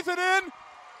 lays it in.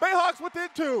 Bayhawks within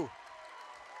 2.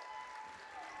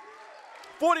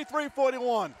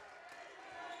 43-41.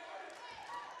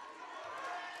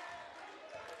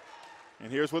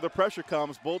 And here's where the pressure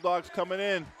comes. Bulldogs coming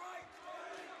in.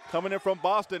 Coming in from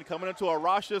Boston, coming into a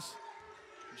Rochus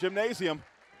gymnasium.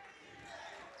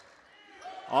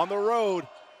 On the road.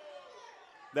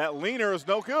 That leaner is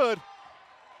no good.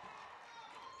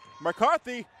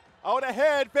 McCarthy out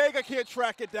ahead. Vega can't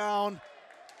track it down.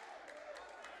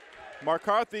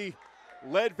 McCarthy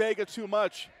led Vega too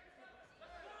much.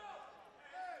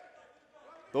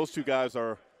 Those two guys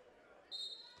are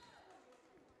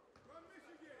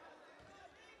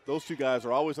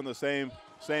always on the same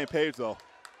page though.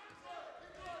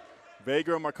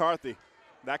 Vega and McCarthy.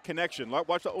 That connection.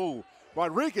 Watch the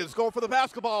Rodriguez going for the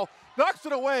basketball, knocks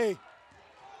it away.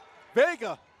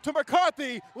 Vega to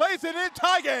McCarthy, lays it in,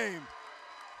 tie game.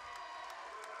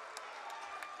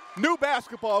 New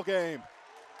basketball game.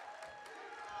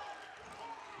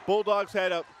 Bulldogs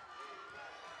had a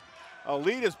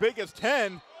lead as big as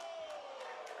 10.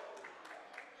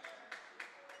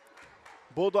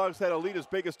 Bulldogs had a lead as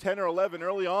big as 10 or 11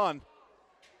 early on,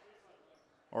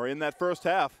 or in that first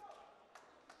half.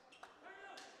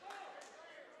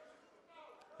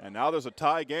 And now there's a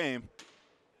tie game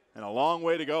and a long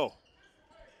way to go.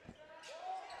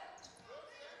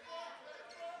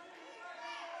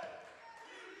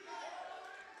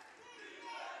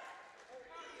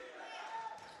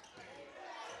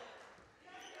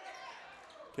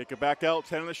 Kick it back out,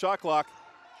 10 on the shot clock.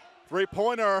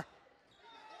 Three-pointer.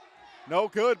 No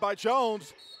good by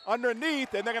Jones.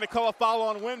 Underneath, and they're going to call a foul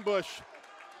on Winbush.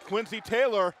 Quincy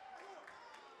Taylor.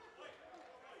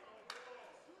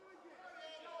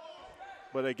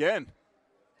 But again,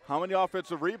 how many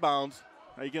offensive rebounds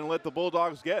are you going to let the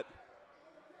Bulldogs get?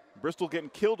 Bristol getting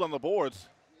killed on the boards.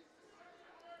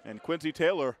 And Quincy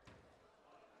Taylor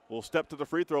will step to the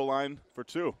free throw line for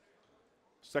two.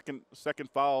 Second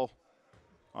foul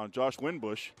on Josh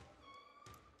Winbush.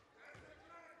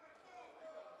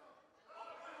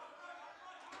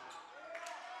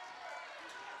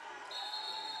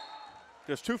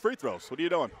 There's two free throws. What are you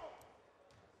doing?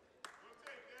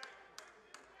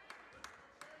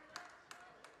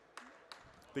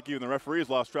 I think even the referees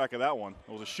lost track of that one.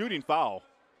 It was a shooting foul.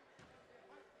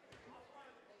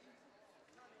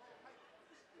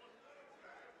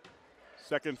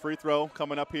 Second free throw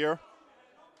coming up here.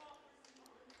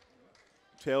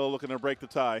 Taylor looking to break the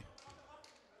tie.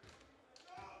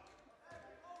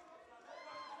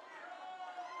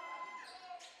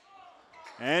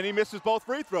 And he misses both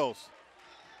free throws.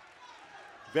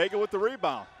 Vega with the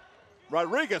rebound.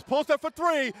 Rodriguez pulls up for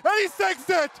three, and he sinks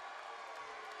it!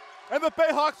 And the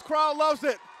Bayhawks crowd loves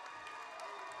it.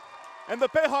 And the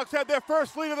Bayhawks had their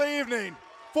first lead of the evening,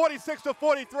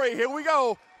 46-43. Here we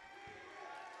go.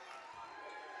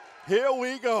 Here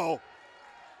we go.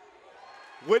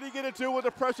 What are you going to do when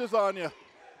the pressure's on you?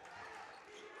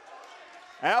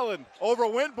 Allen over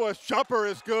Winbush. Jumper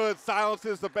is good.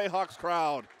 Silences the Bayhawks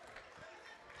crowd.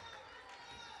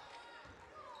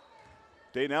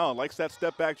 Dane Allen likes that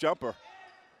step back jumper.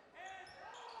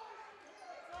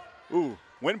 Ooh,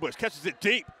 Winbush catches it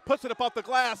deep. Puts it up off the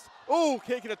glass. Ooh,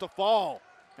 can't get it to fall.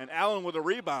 And Allen with a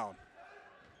rebound.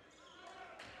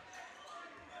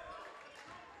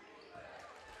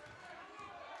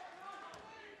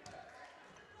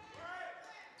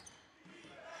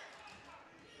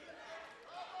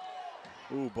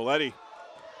 Ooh, Belletti.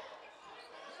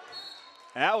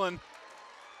 Allen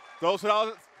throws it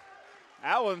out.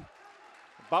 Allen,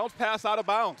 bounce pass out of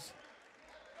bounds.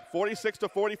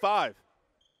 46-45.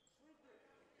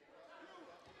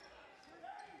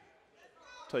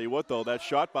 Tell you what, though, that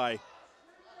shot by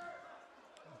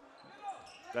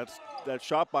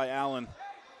Allen,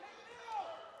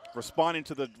 responding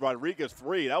to the Rodriguez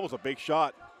three. That was a big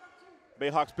shot.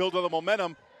 Bayhawks build on the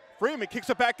momentum. Freeman kicks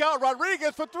it back out.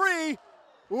 Rodriguez for three.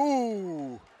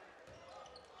 Ooh.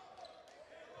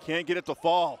 Can't get it to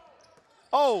fall.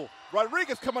 Oh,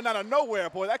 Rodriguez coming out of nowhere.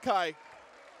 Boy, that guy.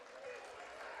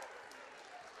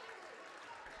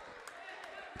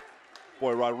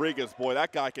 Boy, Rodriguez, boy,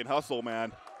 that guy can hustle,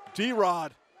 man.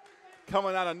 D-Rod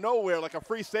coming out of nowhere like a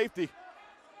free safety.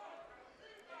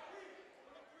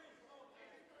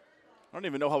 I don't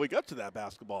even know how we got to that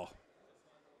basketball.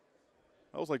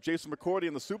 That was like Jason McCourty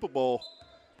in the Super Bowl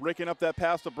breaking up that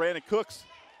pass to Brandon Cooks.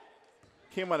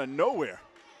 Came out of nowhere.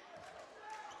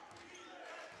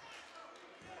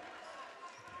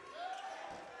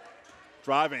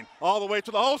 Driving all the way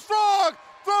to the hole. Strong!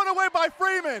 Thrown away by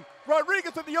Freeman.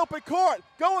 Rodriguez in the open court.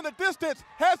 Going the distance.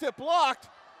 Has it blocked.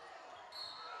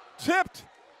 Tipped.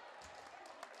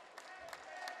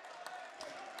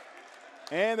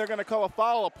 And they're going to call a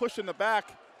foul, a push in the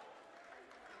back.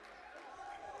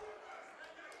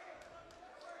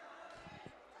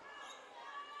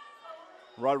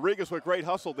 Rodriguez with great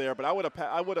hustle there, but I would have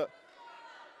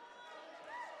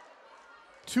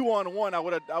 2-on-1. I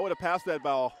would have passed that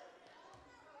ball.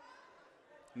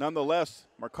 Nonetheless,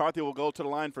 McCarthy will go to the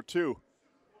line for two.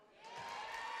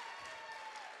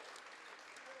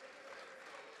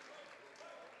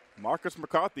 Marcus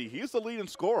McCarthy, he's the leading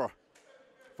scorer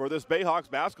for this Bayhawks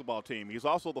basketball team. He's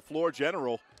also the floor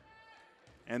general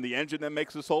and the engine that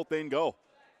makes this whole thing go.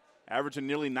 Averaging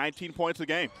nearly 19 points a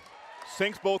game.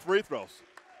 Sinks both free throws.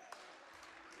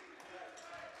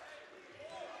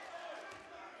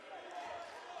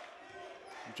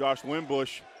 Josh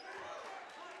Winbush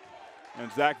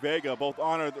and Zach Vega, both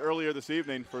honored earlier this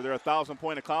evening for their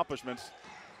 1,000-point accomplishments.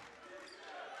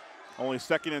 Only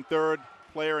second and third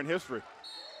player in history.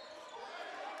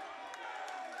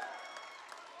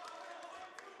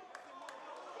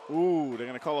 Ooh, they're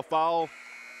going to call a foul.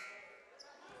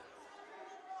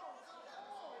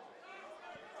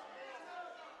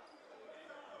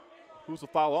 Who's the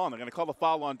foul on? They're going to call the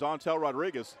foul on Dontel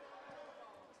Rodriguez.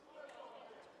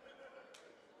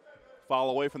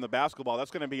 Foul away from the basketball.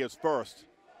 That's going to be his first.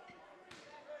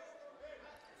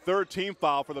 Third team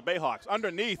foul for the Bayhawks.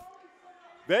 Underneath,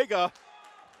 Vega,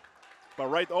 but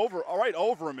right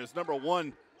over him is number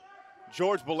 1,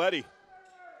 George Belletti.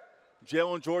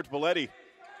 Jalen George Belletti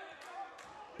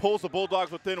pulls the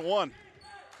Bulldogs within 1.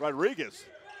 Rodriguez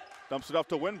dumps it up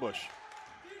to Winbush.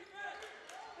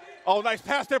 Oh, nice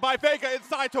pass there by Vega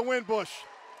inside to Winbush.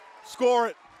 Score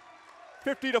it,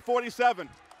 50-47.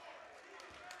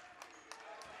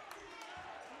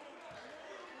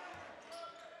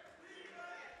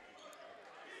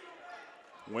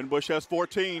 Winbush has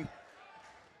 14.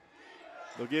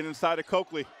 They'll get inside of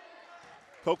Coakley.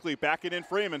 Coakley backing in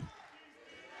Freeman.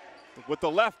 With the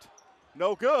left,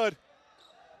 no good.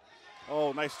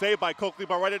 Oh, nice save by Coakley,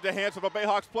 but right into the hands of a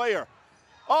Bayhawks player.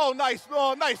 Oh, nice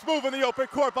move in the open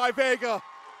court by Vega.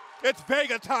 It's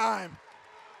Vega time.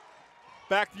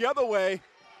 Back the other way.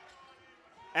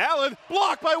 Allen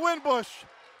blocked by Winbush.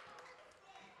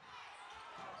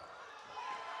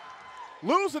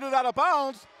 Losing it out of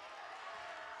bounds.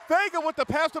 Vega with the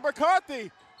pass to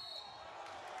McCarthy.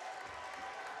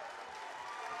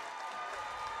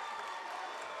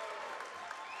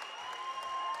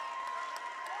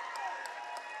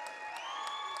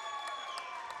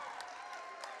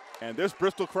 And this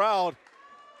Bristol crowd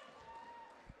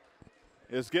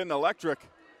is getting electric.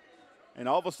 And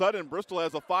all of a sudden, Bristol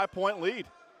has a 5-point lead.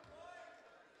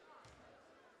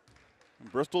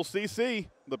 And Bristol CC,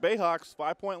 the Bayhawks,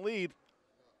 5-point lead.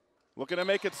 Looking to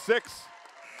make it 6.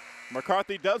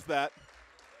 McCarthy does that.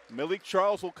 Malik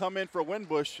Charles will come in for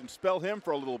Winbush and spell him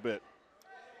for a little bit.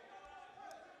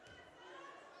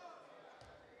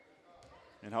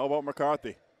 And how about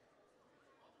McCarthy?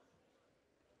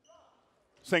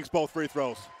 Sinks both free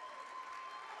throws.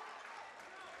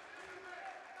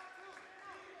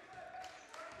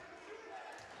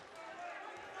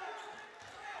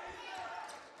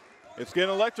 It's getting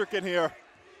electric in here.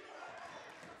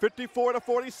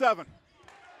 54-47.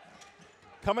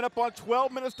 Coming up on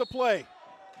 12 minutes to play.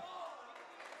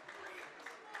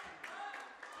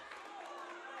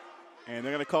 And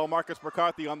they're going to call Marcus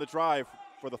McCarthy on the drive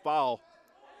for the foul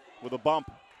with a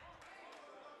bump.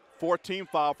 14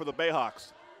 foul for the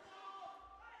Bayhawks.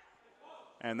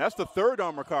 And that's the third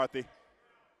on McCarthy.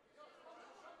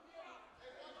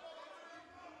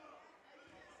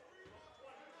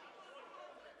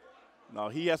 Now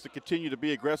he has to continue to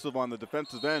be aggressive on the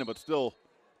defensive end, but still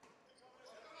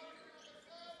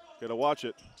got to watch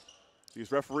it.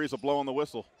 These referees are blowing the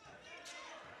whistle.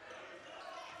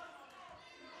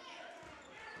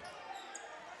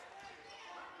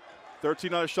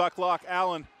 $13 on the shot clock.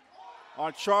 Allen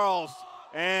on Charles,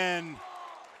 and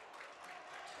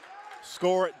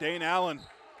score it, Dane Allen.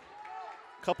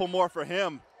 Couple more for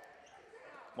him.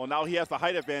 Well, now he has the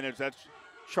height advantage. That's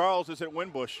Charles is at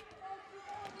Winbush.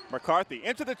 McCarthy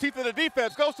into the teeth of the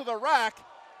defense, goes to the rack,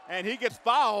 and he gets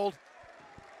fouled.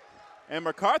 And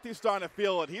McCarthy's starting to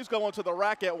feel it. He's going to the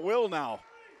rack at will now.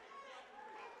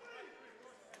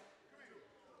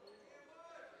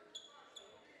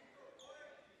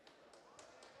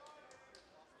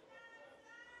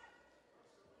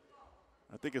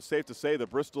 I think it's safe to say that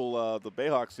Bristol, the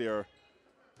Bayhawks here,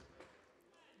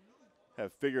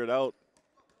 have figured out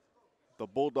the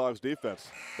Bulldogs defense.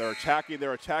 They're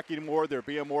attacking more, they're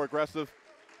being more aggressive.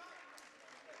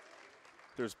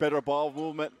 There's better ball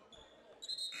movement.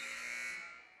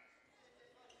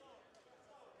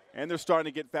 And they're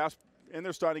starting to get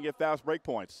fast break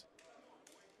points.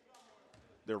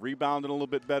 They're rebounding a little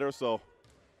bit better, so.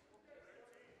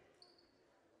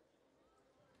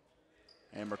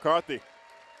 And McCarthy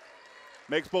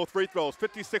makes both free throws,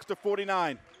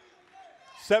 56-49.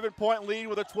 7-point lead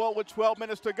with 12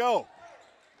 minutes to go.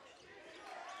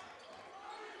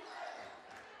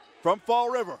 From Fall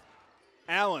River,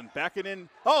 Allen backing in.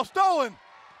 Oh, stolen!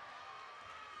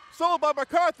 Stolen by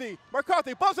McCarthy.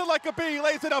 McCarthy buzzing like a bee,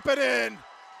 lays it up and in.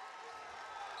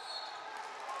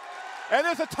 And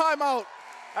there's a timeout.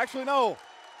 Actually, no.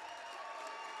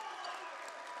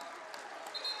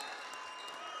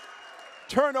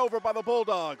 Turnover by the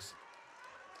Bulldogs.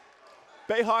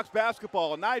 Bayhawks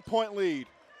basketball, a 9-point lead.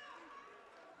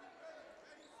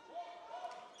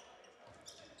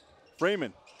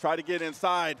 Freeman tried to get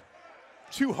inside.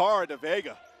 too hard to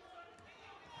Vega.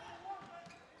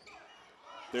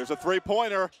 There's a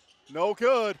three-pointer, no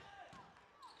good.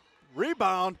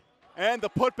 Rebound, and the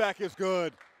putback is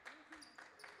good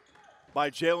by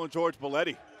Jalen George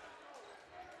Belletti.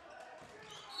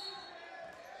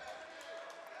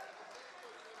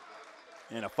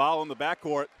 And a foul in the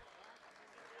backcourt.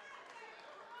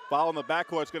 Foul in the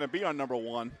backcourt is going to be on number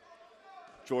 1,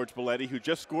 George Belletti, who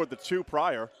just scored the 2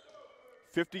 prior,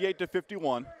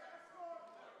 58-51.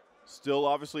 Still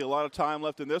obviously a lot of time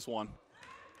left in this one.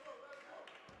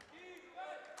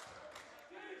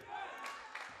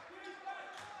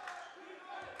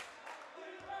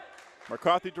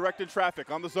 McCarthy directing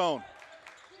traffic on the zone.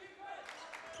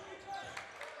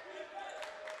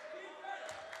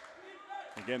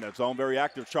 Again, that zone very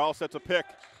active. Charles sets a pick.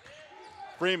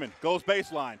 Freeman goes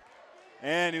baseline,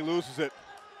 and he loses it.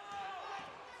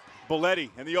 Belletti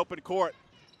in the open court.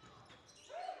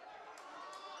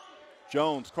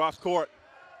 Jones cross court.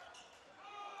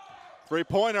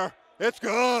 Three-pointer, it's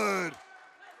good.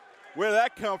 Where'd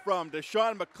that come from?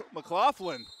 Deshaun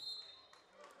McLaughlin.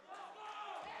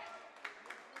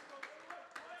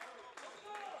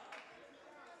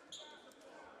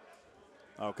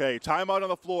 Okay, timeout on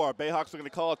the floor. Bayhawks are going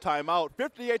to call a timeout.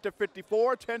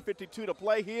 58-54, 10:52 to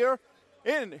play here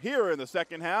in the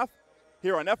second half.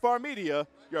 Here on FR Media,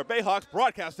 your Bayhawks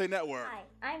Broadcasting Network. Hi,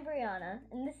 I'm Brianna,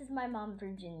 and this is my mom,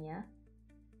 Virginia.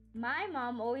 My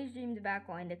mom always dreamed about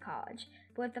going to college,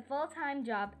 but with a full-time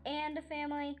job and a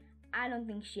family, I don't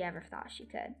think she ever thought she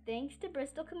could. Thanks to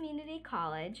Bristol Community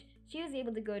College, she was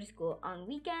able to go to school on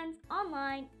weekends,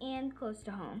 online, and close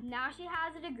to home. Now she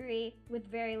has a degree with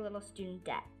very little student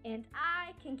debt, and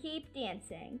I can keep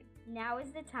dancing. Now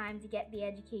is the time to get the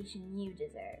education you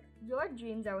deserve. Your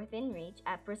dreams are within reach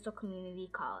at Bristol Community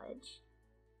College.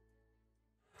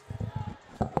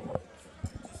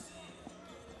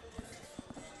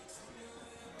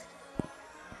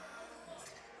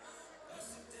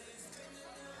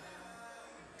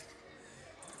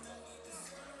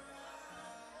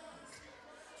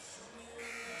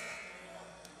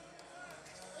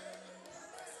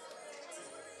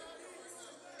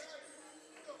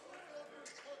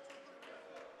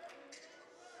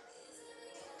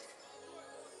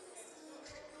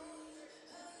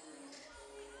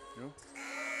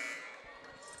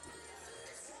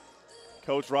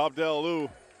 Coach Rob Dellew,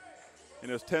 in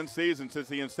his 10th season since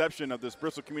the inception of this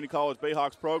Bristol Community College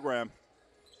Bayhawks program,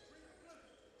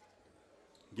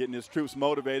 getting his troops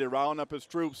motivated, riling up his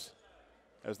troops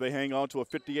as they hang on to a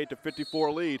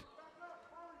 58-54 lead.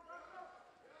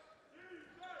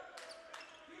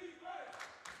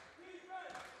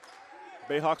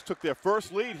 Bayhawks took their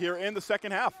first lead here in the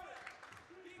second half,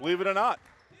 believe it or not.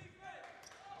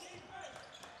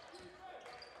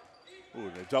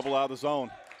 Ooh, they double out of the zone.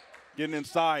 Getting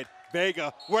inside.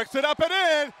 Vega works it up and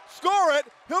in. Score it.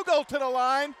 He'll go to the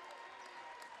line.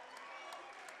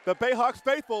 The Bayhawks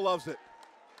faithful loves it.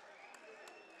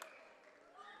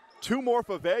 2 more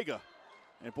for Vega.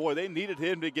 And boy, they needed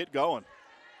him to get going.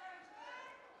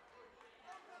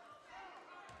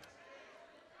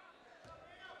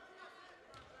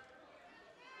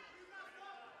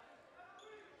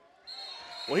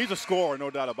 Well, he's a scorer, no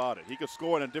doubt about it. He could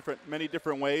score in many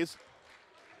different ways.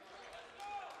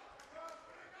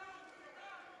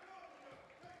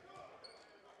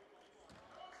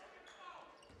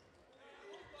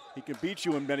 He can beat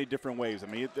you in many different ways. I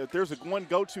mean, if there's one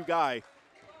go-to guy,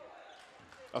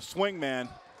 a swing man,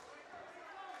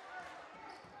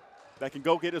 that can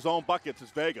go get his own buckets,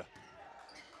 it's Vega.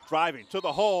 Driving to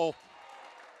the hole,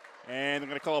 and they're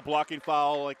going to call a blocking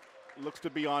foul, like looks to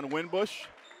be on Winbush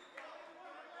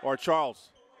or Charles.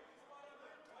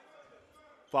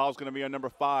 Foul's going to be on number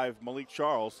 5, Malik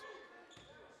Charles.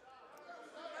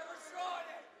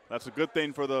 That's a good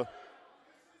thing for the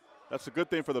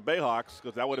Bayhawks,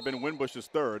 because that would have been Winbush's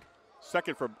 3rd.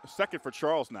 Second for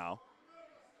Charles now.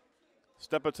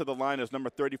 Stepping to the line is number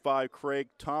 35, Craig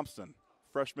Thompson,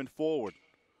 freshman forward.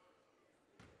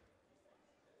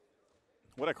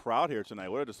 What a crowd here tonight.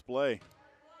 What a display.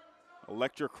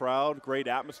 Electric crowd, great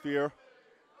atmosphere.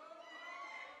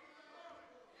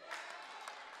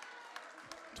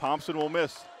 Thompson will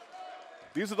miss.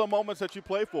 These are the moments that you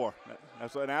play for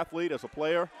as an athlete, as a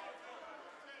player.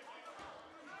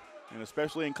 And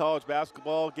especially in college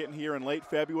basketball, getting here in late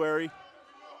February,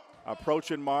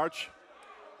 approaching March.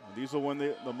 And these are when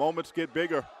the moments get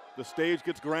bigger, the stage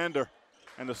gets grander,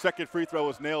 and the second free throw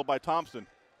is nailed by Thompson.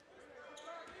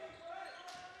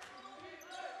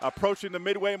 Approaching the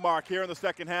midway mark here in the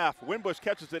second half. Winbush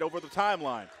catches it over the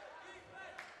timeline.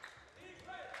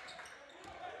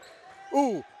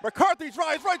 Ooh, McCarthy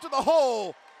drives right to the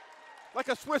hole. like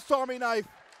a Swiss Army knife.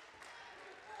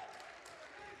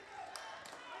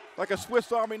 Like a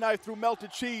Swiss Army knife through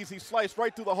melted cheese, he sliced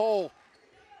right through the hole.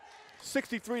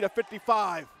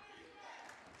 63-55.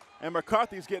 And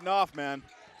McCarthy's getting off, man.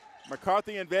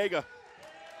 McCarthy and Vega.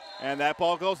 And that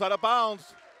ball goes out of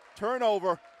bounds.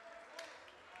 Turnover.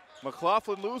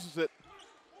 McLaughlin loses it.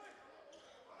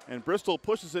 And Bristol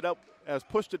pushes it up, has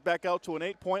pushed it back out to an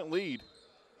 8-point lead.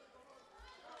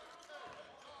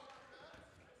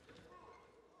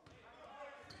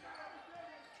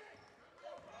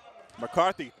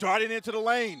 McCarthy darting into the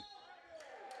lane.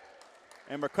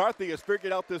 And McCarthy has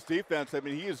figured out this defense. I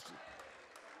mean,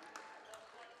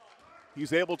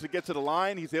 he's able to get to the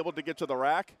line. He's able to get to the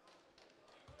rack.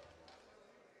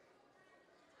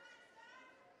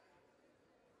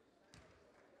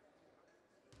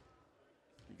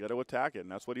 You got to attack it,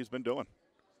 and that's what he's been doing.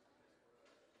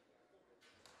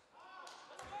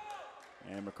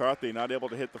 And McCarthy not able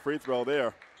to hit the free throw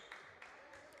there.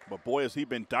 But boy, has he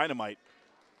been dynamite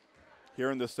here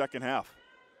in the second half.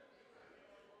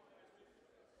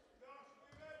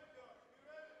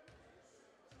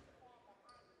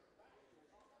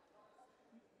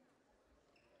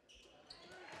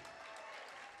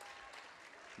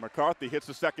 McCarthy hits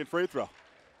the second free throw.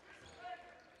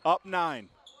 Up 9.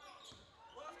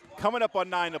 Coming up on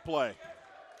 9 to play.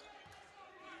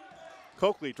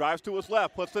 Coakley drives to his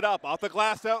left, puts it up, off the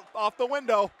glass, out, off the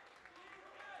window.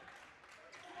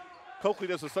 Coakley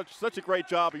does such a great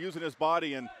job of using his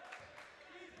body and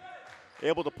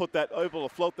able to float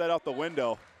that out the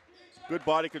window. Good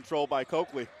body control by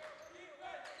Coakley.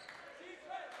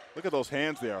 Look at those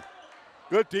hands there.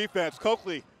 Good defense.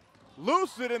 Coakley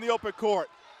loses it in the open court.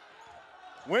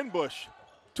 Winbush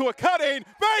to a cutting.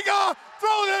 Vega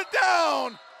throws it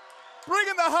down,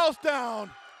 bringing the house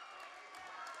down.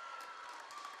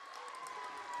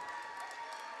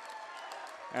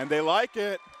 And they like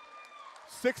it.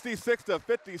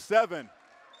 66-57.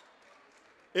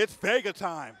 It's Vega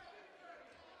time.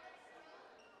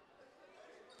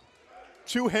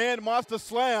 Two-hand monster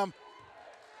slam.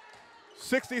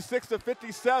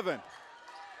 66-57.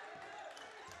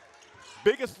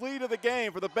 Biggest lead of the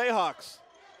game for the Bayhawks.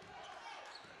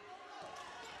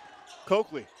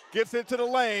 Coakley gets into the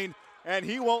lane, and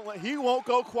he won't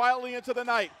go quietly into the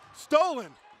night. Stolen.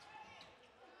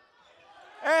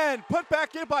 And put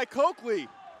back in by Coakley.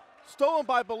 Stolen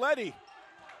by Belletti.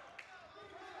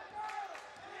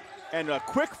 And a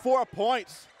quick 4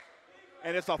 points.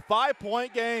 And it's a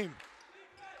 5-point game.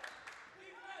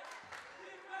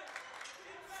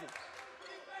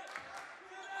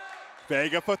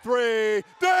 Vega for 3.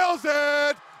 Nails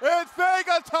it. It's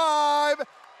Vega time.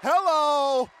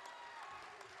 Hello.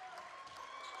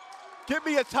 Give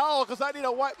me a towel because I need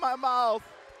to wipe my mouth.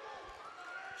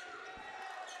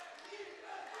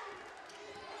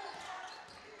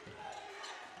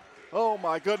 Oh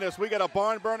my goodness, we got a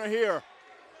barn burner here.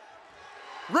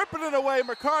 Ripping it away,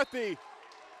 McCarthy.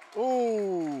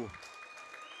 Ooh.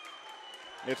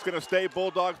 It's gonna stay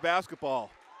Bulldogs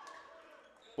basketball.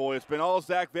 Boy, it's been all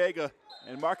Zach Vega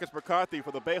and Marcus McCarthy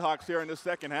for the Bayhawks here in this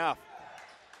second half.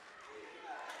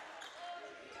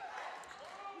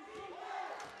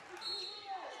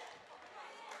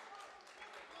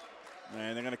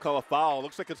 And they're gonna call a foul.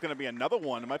 Looks like it's gonna be another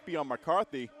one. It might be on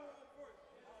McCarthy.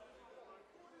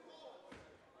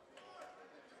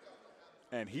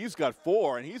 And he's got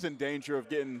 4, and he's in danger of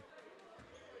getting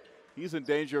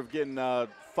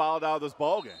fouled out of this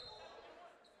ball game.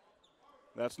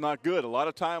 That's not good. A lot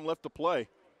of time left to play.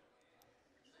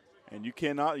 And you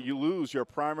lose your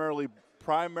primary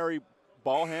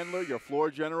ball handler, your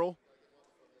floor general.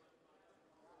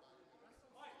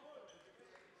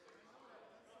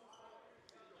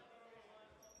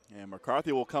 And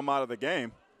McCarthy will come out of the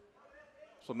game.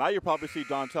 So now you'll probably see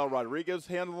Dontel Rodriguez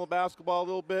handle the basketball a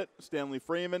little bit, Stanley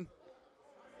Freeman.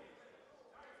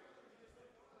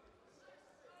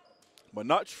 But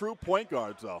not true point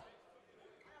guards, though.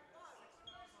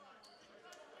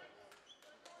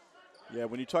 Yeah,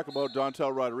 when you talk about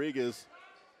Dontel Rodriguez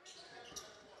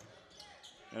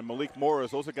and Malik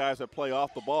Morris, those are guys that play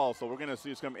off the ball. So we're going to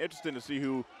see, it's going to be interesting to see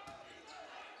who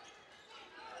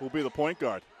will be the point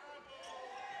guard.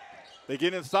 They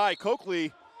get inside,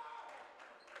 Coakley,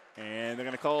 and they're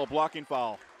going to call a blocking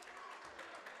foul.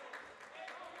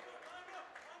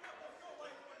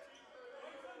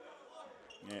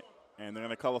 Yeah, and they're going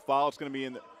to call a foul. It's going to be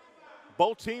in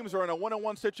both teams are in a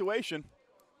one-on-one situation.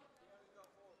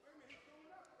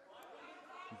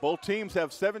 Both teams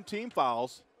have 17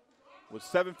 fouls with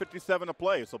 7:57 to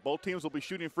play. So both teams will be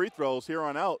shooting free throws here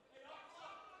on out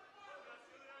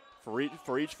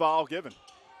for each foul given.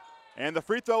 And the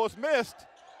free throw is missed.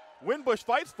 Winbush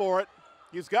fights for it.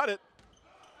 He's got it.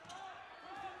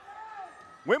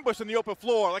 Wimbush in the open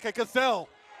floor like a gazelle.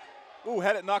 Ooh,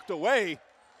 had it knocked away.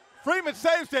 Freeman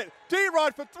saves it.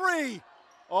 D-Rod for three.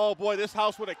 Oh boy, this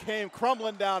house would have came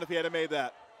crumbling down if he had made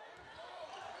that.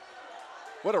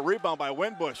 What a rebound by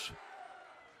Wimbush.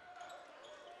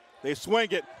 They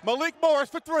swing it. Malik Morris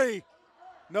for three.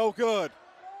 No good.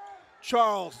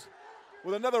 Charles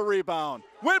with another rebound.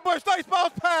 Wimbush, nice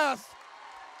bounce pass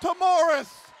to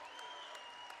Morris.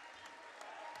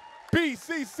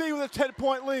 BCC with a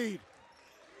 10-point lead.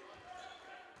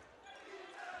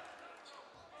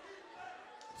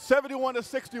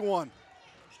 71-61.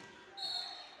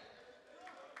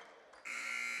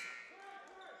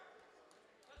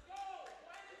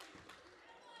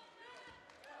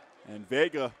 And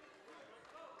Vega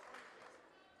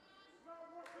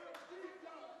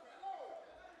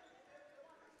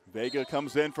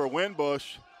comes in for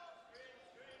Wimbush.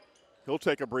 He'll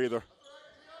take a breather.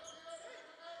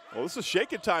 Well, this is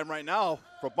shaking time right now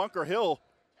for Bunker Hill.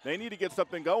 They need to get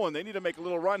something going. They need to make a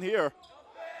little run here.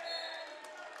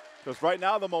 Because right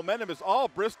now the momentum is all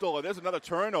Bristol, and there's another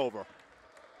turnover.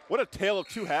 What a tale of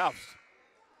two halves.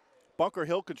 Bunker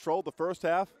Hill controlled the first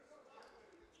half.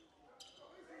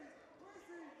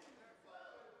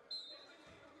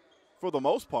 For the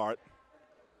most part.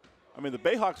 I mean, the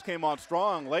Bayhawks came on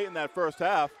strong late in that first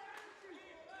half.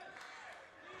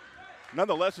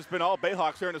 Nonetheless, it's been all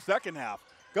Bayhawks here in the second half.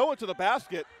 Going to the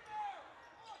basket.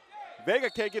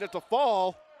 Vega can't get it to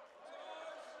fall.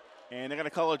 And they're going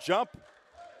to call a jump.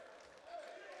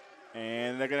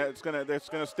 And it's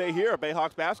gonna stay here,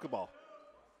 Bayhawks basketball.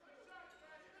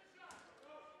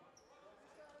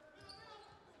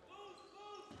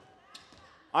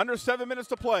 Under 7 minutes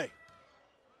to play.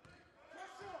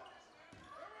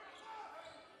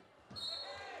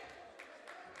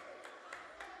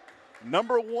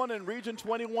 Number 1 in Region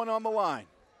 21 on the line.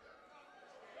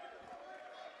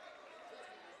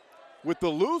 With the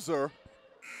loser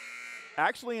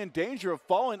actually in danger of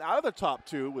falling out of the top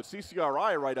two with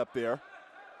CCRI right up there.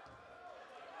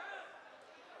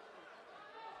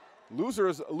 Loser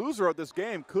of this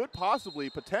game could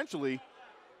potentially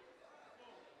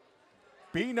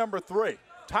be number 3.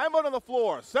 Timeout on the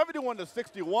floor,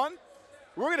 71-61.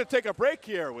 We're going to take a break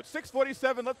here with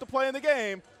 6:47 left to play in the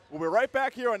game. We'll be right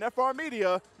back here on FR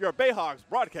Media, your Bayhawks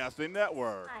Broadcasting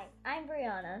Network. Hi, I'm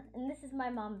Brianna, and this is my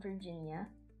mom, Virginia.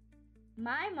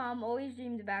 My mom always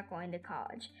dreamed about going to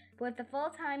college, but with a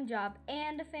full-time job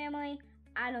and a family,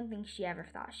 I don't think she ever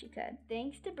thought she could.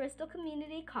 Thanks to Bristol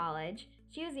Community College,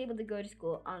 she was able to go to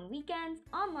school on weekends,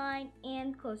 online,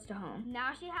 and close to home.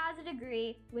 Now she has a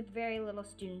degree with very little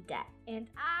student debt, and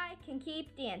I can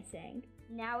keep dancing.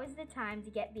 Now is the time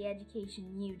to get the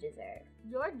education you deserve.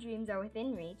 Your dreams are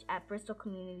within reach at Bristol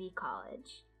Community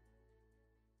College.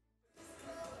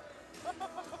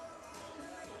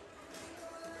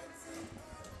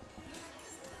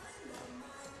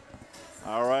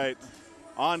 All right,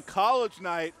 on college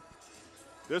night,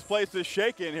 this place is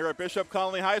shaking here at Bishop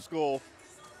Connolly High School,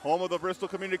 home of the Bristol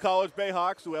Community College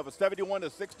Bayhawks, who have a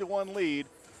 71-61 lead.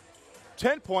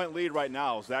 10-point lead right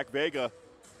now. Zach Vega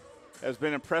has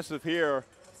been impressive here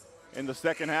in the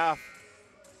second half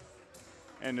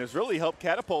and has really helped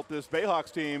catapult this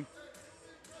Bayhawks team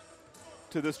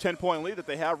to this 10-point lead that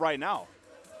they have right now.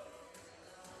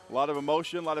 A lot of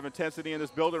emotion, a lot of intensity in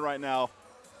this building right now.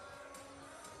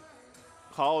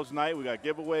 College night, we got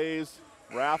giveaways,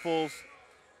 raffles,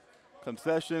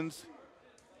 concessions.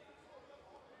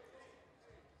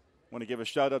 Want to give a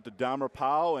shout out to Dahmer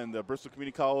Powell and the Bristol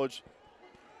Community College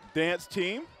dance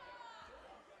team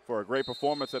for a great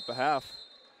performance at the half.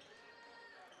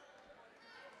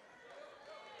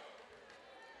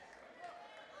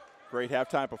 Great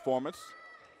halftime performance.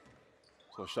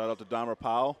 So shout out to Dahmer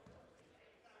Powell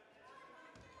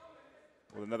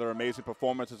with another amazing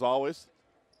performance as always.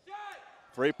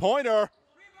 Three-pointer.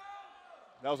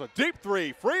 That was a deep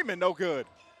three. Freeman, no good.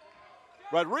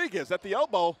 Rodriguez at the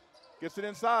elbow. Gets it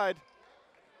inside.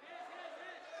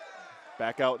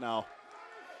 Back out now.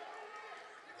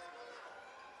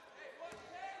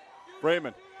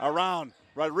 Freeman around.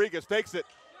 Rodriguez takes it.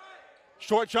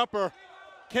 Short jumper.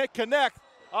 Can't connect.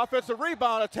 Offensive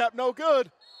rebound attempt, no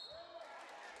good.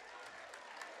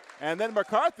 And then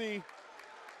McCarthy,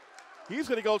 he's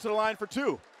going to go to the line for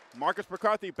two. Marcus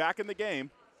McCarthy back in the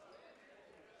game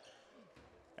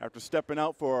after stepping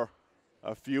out for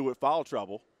a few with foul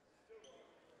trouble.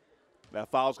 That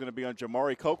foul's going to be on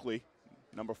Jamari Coakley,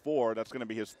 number 4. That's going to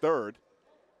be his third.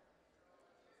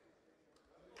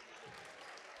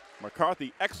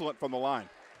 McCarthy, excellent from the line.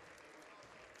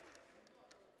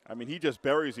 I mean, he just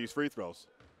buries these free throws.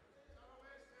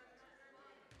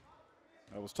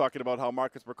 I was talking about how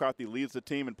Marcus McCarthy leads the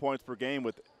team in points per game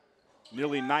with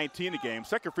nearly 19 a game.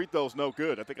 Second free throw is no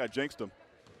good. I think I jinxed him.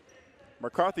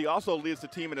 McCarthy also leads the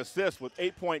team in assists with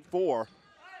 8.4,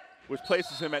 which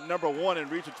places him at number 1 in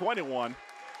Region 21.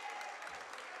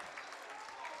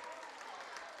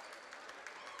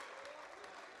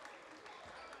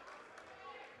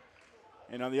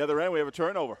 And on the other end, we have a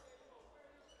turnover.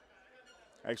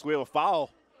 Actually, we have a foul.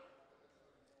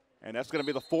 And that's going to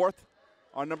be the 4th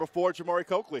on number 4, Jamari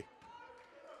Coakley,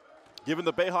 giving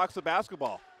the Bayhawks the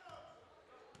basketball.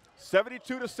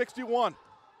 72-61.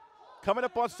 Coming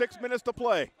up on 6 minutes to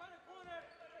play.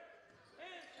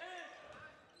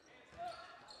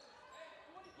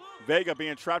 Vega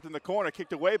being trapped in the corner,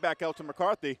 kicked away back out to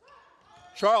McCarthy.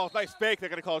 Charles, nice fake. They're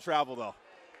going to call travel, though.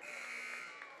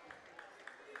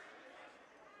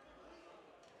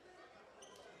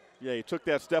 Yeah, he took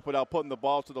that step without putting the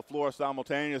ball to the floor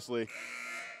simultaneously.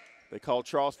 They called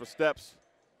Charles for steps.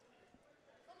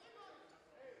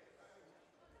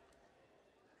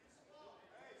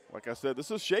 Like I said, this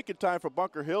is shaking time for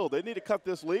Bunker Hill. They need to cut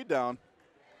this lead down.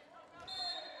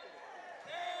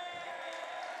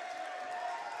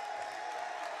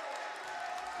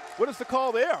 What is the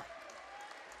call there?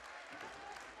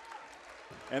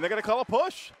 And they're going to call a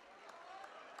push.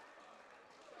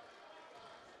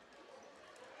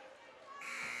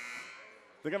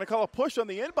 They're going to call a push on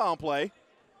the inbound play.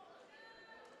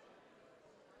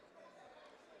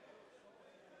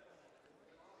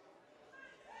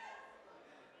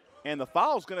 And the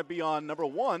foul's going to be on number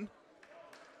 1,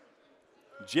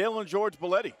 Jalen George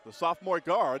Belletti, the sophomore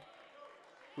guard,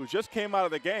 who just came out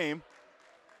of the game.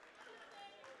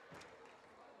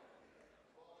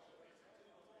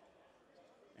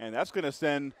 And that's going to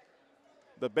send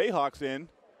the Bayhawks in.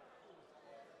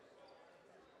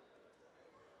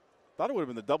 Thought it would have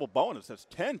been the double bonus. That's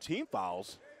 10 team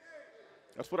fouls.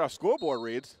 That's what our scoreboard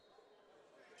reads.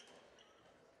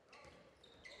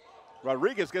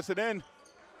 Rodriguez gets it in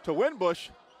to Winbush.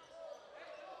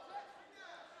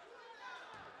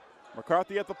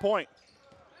 McCarthy at the point.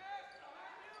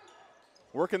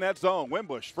 Working that zone.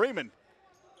 Winbush, Freeman.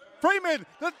 Freeman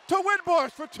to Winbush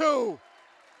for 2.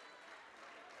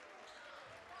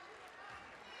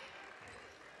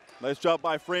 Nice job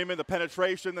by Freeman, the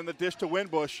penetration and the dish to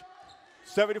Winbush.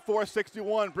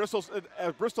 74-61.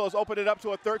 Bristol has opened it up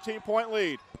to a 13-point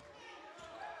lead.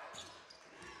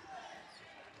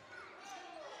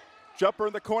 Jumper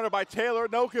in the corner by Taylor,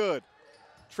 no good.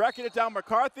 Tracking it down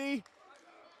McCarthy,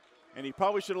 and he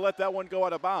probably should have let that one go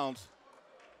out of bounds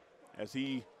as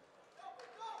he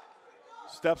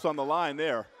steps on the line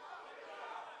there.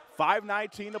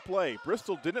 5:19 to play.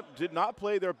 Bristol did not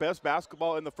play their best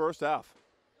basketball in the first half.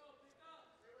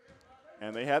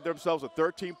 And they had themselves a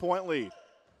 13-point lead.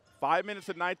 5 minutes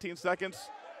and 19 seconds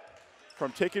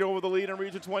from taking over the lead in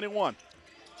Region 21.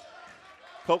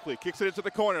 Coakley kicks it into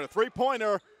the corner. A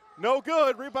three-pointer, no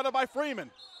good. Rebounded by Freeman.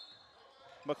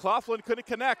 McLaughlin couldn't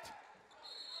connect.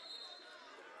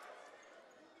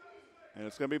 And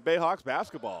it's going to be Bayhawks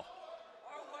basketball.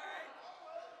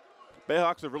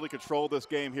 Bayhawks have really controlled this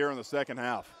game here in the second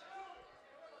half.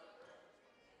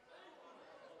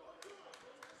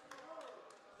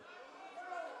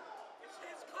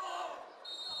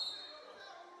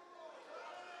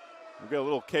 We've got a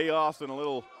little chaos and a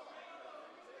little.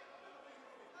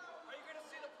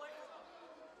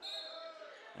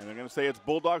 And they're going to say it's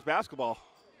Bulldogs basketball.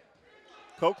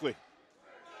 Coakley.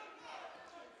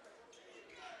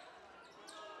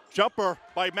 Jumper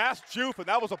by Mass Jupe, and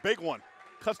that was a big one.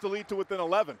 Cuts the lead to within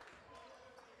 11.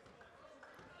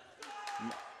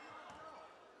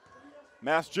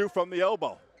 Mass Jupe from the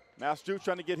elbow. Mass Jupe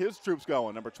trying to get his troops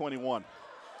going, number 21.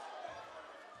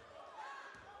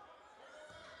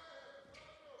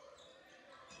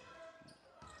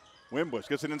 Winbush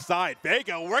gets it inside.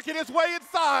 Vega working his way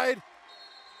inside.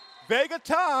 Vega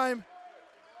time.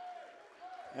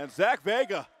 And Zach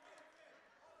Vega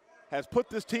has put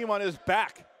this team on his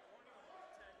back.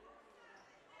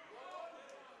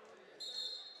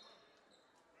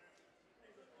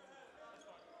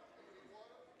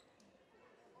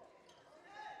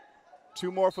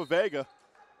 Two more for Vega.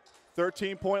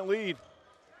 13-point lead.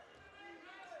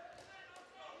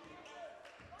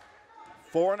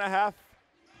 4.5.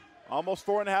 Almost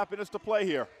 4.5 minutes to play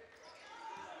here.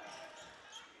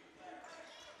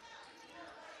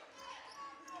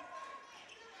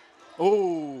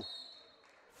 Ooh.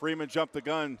 Freeman jumped the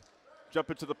gun, jumped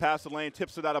into the passing lane,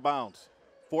 tips it out of bounds.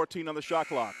 14 on the shot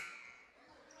clock.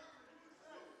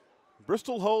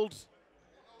 Bristol holds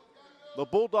the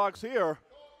Bulldogs here.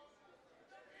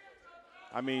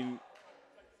 I mean,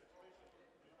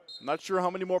 Not sure how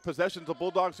many more possessions the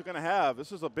Bulldogs are going to have.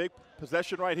 This is a big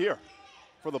possession right here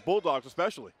for the Bulldogs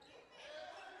especially.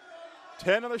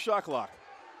 10 on the shot clock.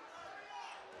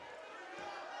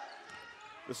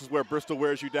 This is where Bristol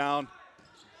wears you down,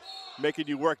 making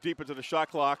you work deep into the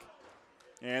shot clock.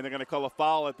 And they're going to call a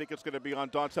foul. I think it's going to be on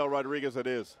Dontel Rodriguez. It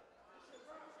is.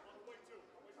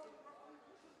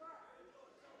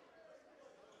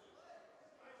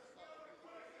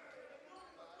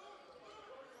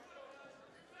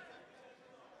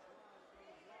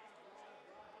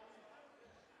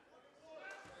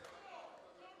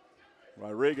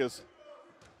 Rodriguez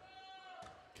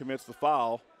commits the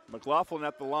foul. McLaughlin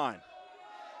at the line.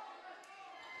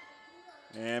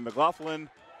 And McLaughlin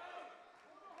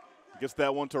gets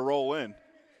that one to roll in.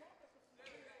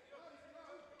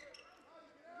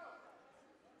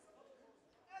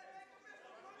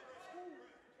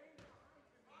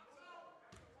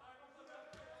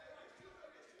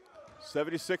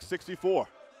 (76-64).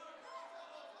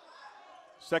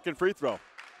 Second free throw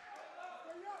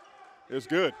is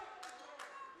good.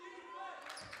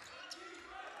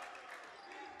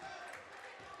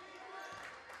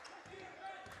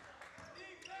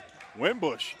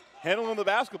 Wimbush handling the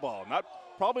basketball.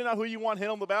 Probably not who you want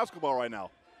handling the basketball right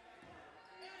now.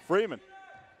 Freeman.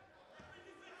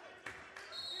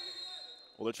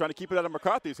 Well, they're trying to keep it out of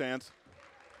McCarthy's hands.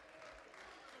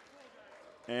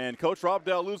 And Coach Rob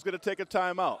Deleu's going to take a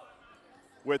timeout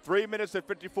with 3 minutes and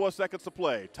 54 seconds to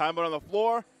play. Timeout on the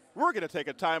floor. We're going to take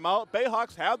a timeout.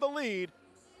 Bayhawks have the lead,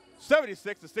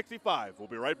 76-65. We'll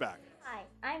be right back. Hi,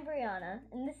 I'm Brianna,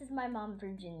 and this is my mom,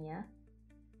 Virginia.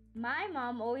 My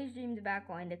mom always dreamed about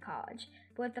going to college,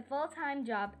 but with a full-time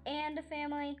job and a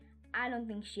family, I don't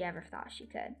think she ever thought she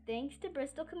could. Thanks to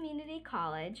Bristol Community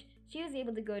College, she was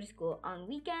able to go to school on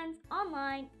weekends,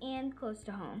 online, and close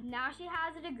to home. Now she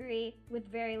has a degree with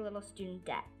very little student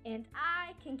debt, and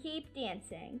I can keep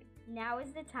dancing. Now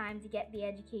is the time to get the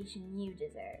education you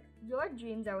deserve. Your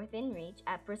dreams are within reach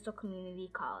at Bristol Community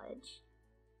College.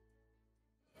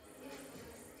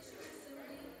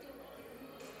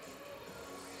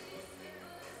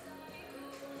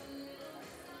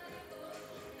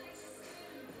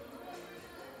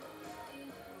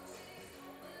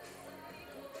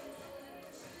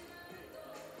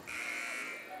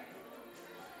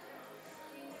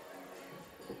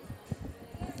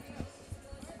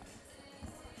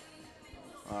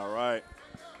 All right.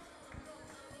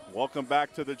 Welcome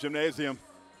back to the gymnasium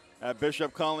at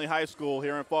Bishop Connolly High School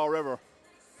here in Fall River,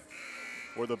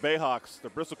 where the Bayhawks, the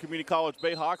Bristol Community College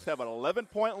Bayhawks, have an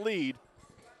 11-point lead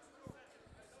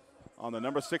on the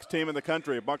number 6 team in the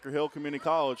country, Bunker Hill Community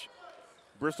College.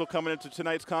 Bristol coming into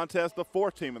tonight's contest, the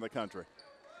 4th team in the country.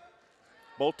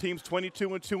 Both teams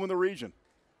 22-2 in the region.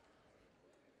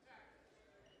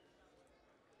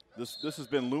 This has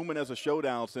been looming as a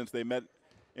showdown since they met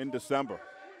in December,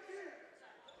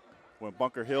 when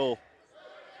Bunker Hill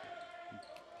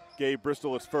gave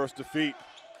Bristol its first defeat.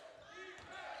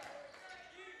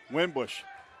 Wimbush.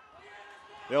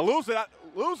 They'll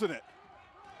losing it.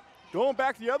 Going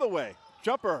back the other way.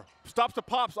 Jumper stops the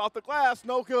pops off the glass,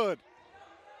 no good.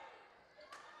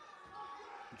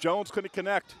 Jones couldn't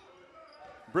connect.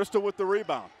 Bristol with the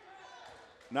rebound.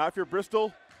 Now if you're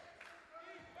Bristol,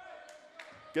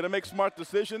 gonna make smart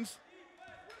decisions.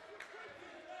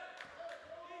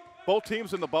 Both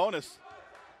teams in the bonus.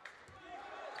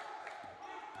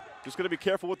 Just going to be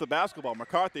careful with the basketball.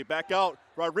 McCarthy back out.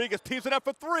 Rodriguez tees it up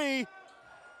for 3.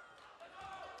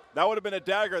 That would have been a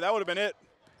dagger. That would have been it.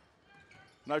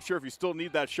 Not sure if you still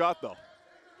need that shot, though.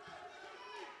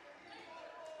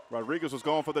 Rodriguez was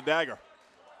going for the dagger.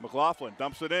 McLaughlin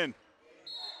dumps it in.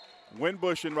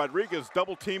 Wimbush and Rodriguez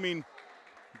double teaming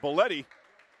Belletti.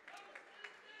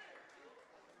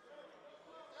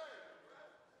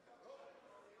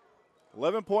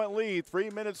 .11 lead, 3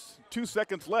 minutes, 2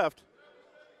 seconds left.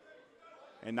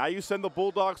 And now you send the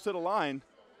Bulldogs to the line.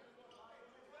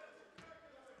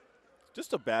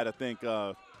 Just a bad, I think,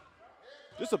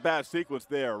 just a bad sequence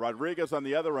there. Rodriguez on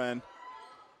the other end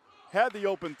had the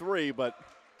open 3, but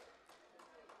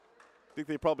I think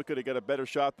they probably could have got a better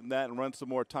shot than that and run some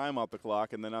more time off the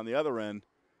clock. And then on the other end,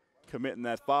 committing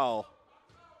that foul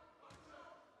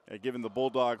and giving the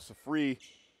Bulldogs a free,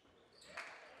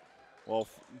 well,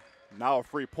 now a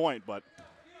free point, but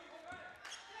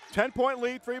 10-point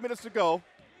lead, 3 minutes to go.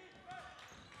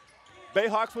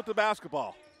 Bayhawks with the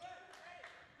basketball.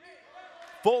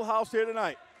 Full house here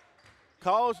tonight.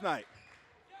 College night.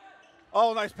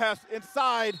 Oh, nice pass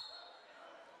inside.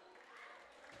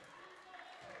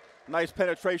 Nice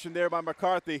penetration there by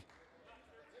McCarthy.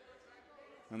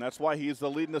 And that's why he's the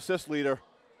leading assist leader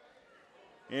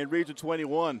in Region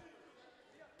 21.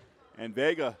 And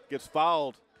Vega gets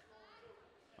fouled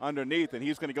underneath, and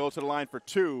he's going to go to the line for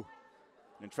 2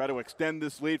 and try to extend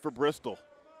this lead for Bristol.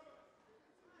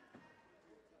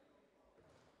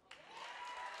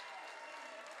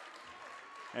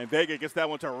 And Vega gets that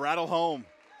one to rattle home.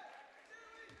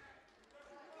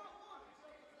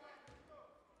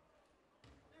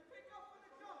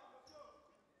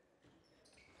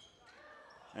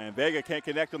 And Vega can't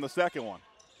connect on the second one.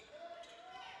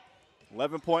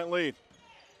 11-point lead.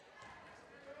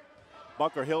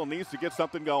 Bunker Hill needs to get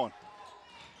something going.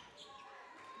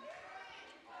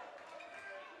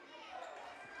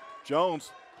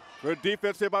 Jones, good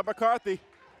defense here by McCarthy.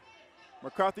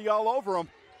 McCarthy all over him.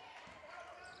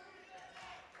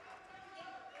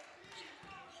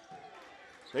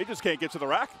 They just can't get to the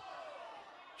rack.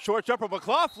 Short jumper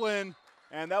McLaughlin,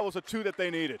 and that was a 2 that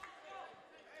they needed.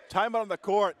 Timeout on the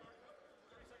court.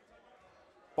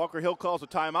 Bunker Hill calls a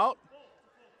timeout.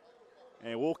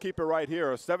 And we'll keep it right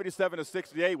here.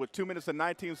 77-68 with 2 minutes and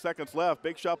 19 seconds left.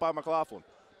 Big shot by McLaughlin.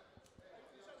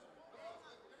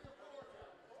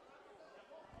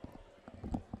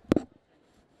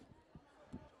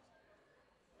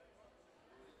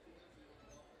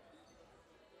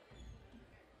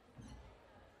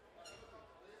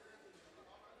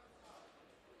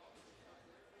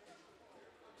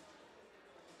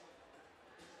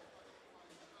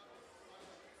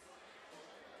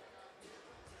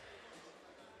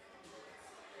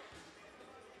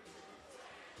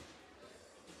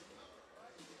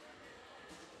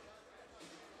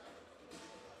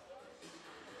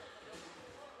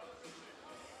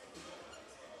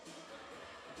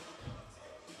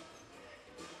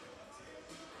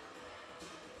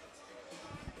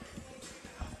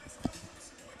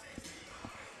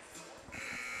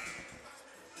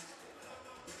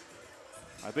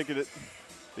 I think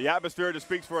the atmosphere just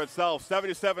speaks for itself.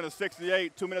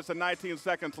 77-68, 2 minutes and 19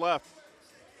 seconds left.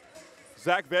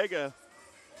 Zach Vega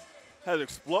has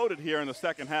exploded here in the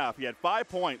second half. He had 5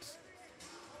 points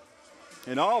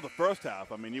in all the first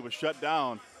half. I mean, he was shut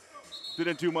down.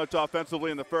 Didn't do much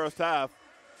offensively in the first half.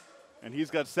 And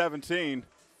he's got 17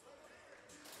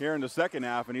 here in the second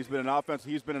half, and he's been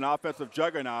an offensive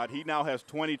juggernaut. He now has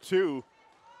 22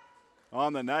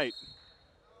 on the night.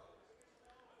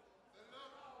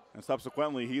 And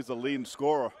subsequently, he's the leading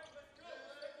scorer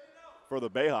for the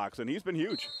Bayhawks, and he's been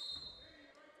huge.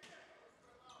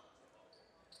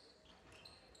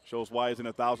 Shows why he's an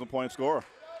 1,000-point scorer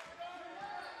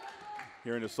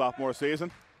here in his sophomore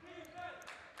season.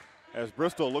 As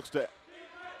Bristol looks to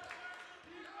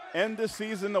end this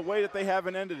season the way that they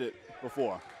haven't ended it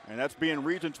before, and that's being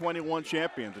Region 21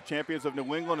 champions, the champions of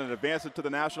New England, and advancing to the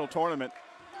national tournament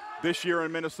this year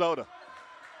in Minnesota.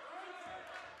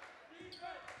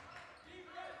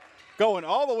 Going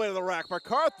all the way to the rack,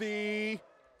 McCarthy,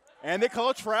 and they call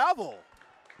it travel.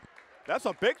 That's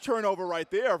a big turnover right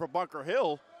there for Bunker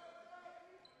Hill.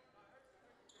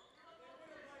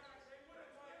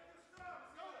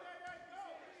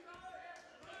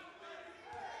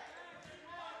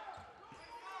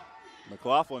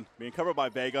 McLaughlin being covered by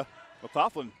Vega.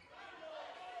 McLaughlin.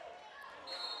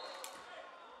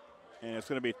 And it's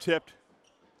going to be tipped.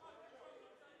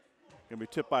 Going to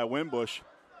be tipped by Wimbush.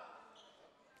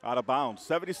 Out of bounds.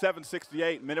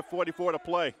 77-68, minute 44 to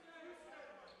play.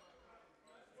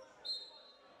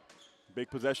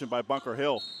 Big possession by Bunker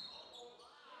Hill.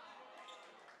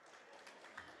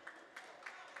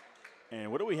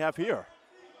 And what do we have here?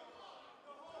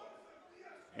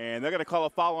 And they're going to call a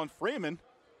foul on Freeman.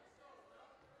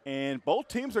 And both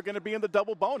teams are going to be in the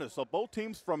double bonus. So both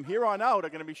teams from here on out are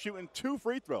going to be shooting 2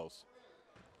 free throws.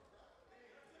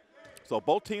 So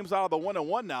both teams out of the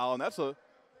 1-and-1 now, and that's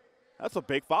a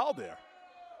big foul there.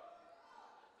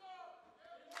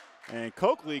 And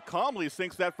Coakley calmly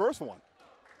sinks that first one.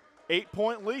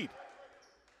 8-point lead.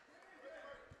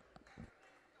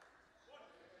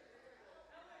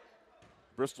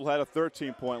 Bristol had a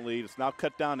 13-point lead. It's now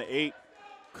cut down to 8.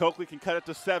 Coakley can cut it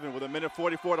to 7 with a minute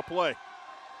 44 to play.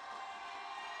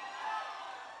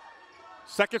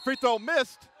 Second free throw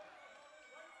missed.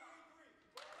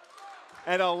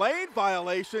 And a lane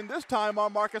violation, this time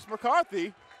on Marcus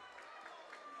McCarthy.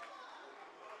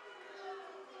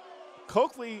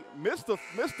 Coakley missed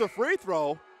the free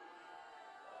throw.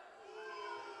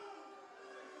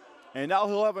 And now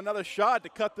he'll have another shot to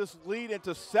cut this lead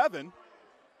into 7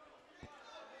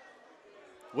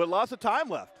 with lots of time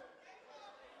left.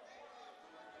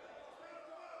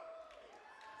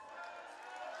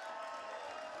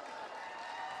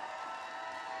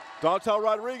 Dontel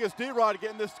Rodriguez, D-Rod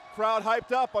getting this crowd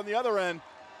hyped up on the other end.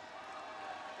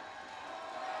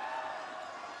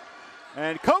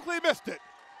 And Coakley missed it.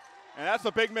 And that's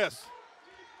a big miss.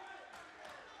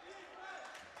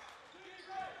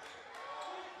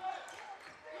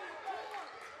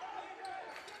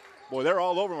 Boy, they're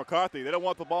all over McCarthy. They don't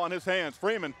want the ball in his hands.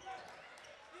 Freeman,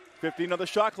 15 on the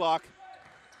shot clock.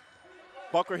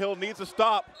 Bunker Hill needs a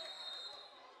stop.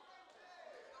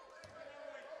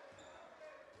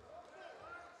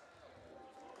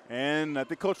 And I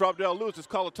think Coach Rob Dale Lewis just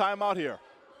called a timeout here.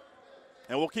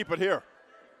 And we'll keep it here.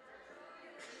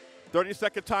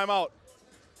 30-second timeout.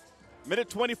 Minute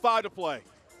 25 to play.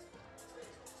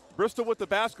 Bristol with the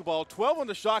basketball, 12 on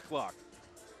the shot clock.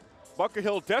 Bunker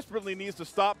Hill desperately needs to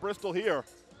stop Bristol here.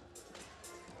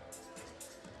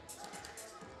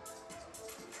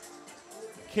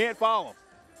 Can't foul him.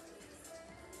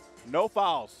 No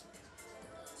fouls.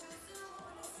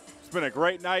 It's been a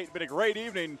great night, been a great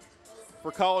evening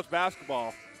for college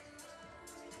basketball.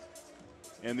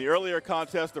 In the earlier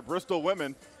contest, the Bristol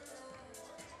women,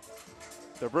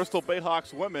 the Bristol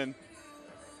Bayhawks women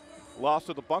lost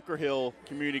to the Bunker Hill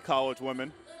Community College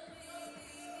women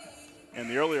in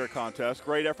the earlier contest.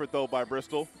 Great effort, though, by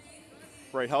Bristol.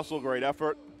 Great hustle, great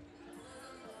effort.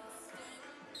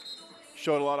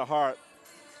 Showed a lot of heart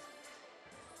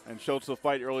and showed some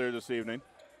fight earlier this evening.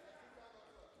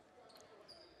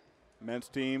 Men's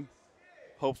team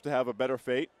hopes to have a better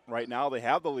fate. Right now they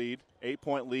have the lead,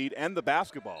 8-point lead, and the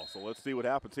basketball. So let's see what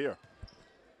happens here.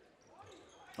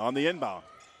 On the inbound.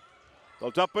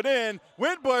 They'll dump it in.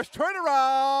 Winbush, turn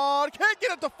around. Can't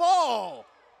get it to fall.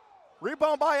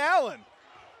 Rebound by Allen.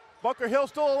 Bunker Hill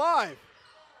still alive.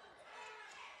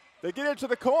 They get into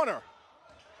the corner.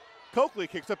 Coakley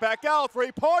kicks it back out.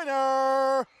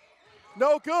 Three-pointer.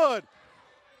 No good.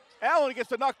 Allen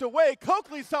gets it knocked away.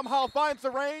 Coakley somehow finds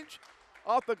the range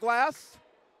off the glass.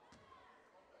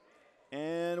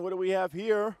 And what do we have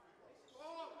here?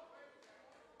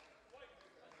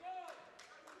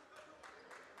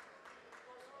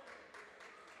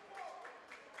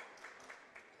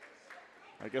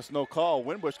 I guess no call.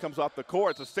 Winbush comes off the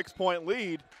court. It's a 6-point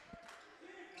lead.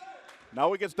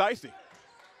 Now it gets dicey.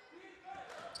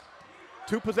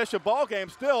 2-possession ball game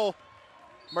still.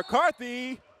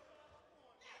 McCarthy.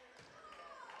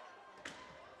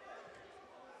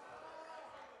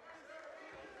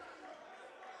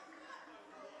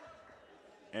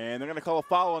 And they're going to call a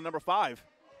foul on number 5.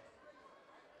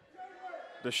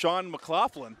 Deshaun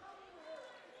McLaughlin.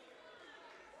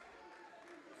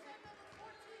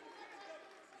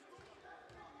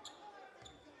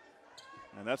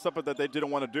 And that's something that they didn't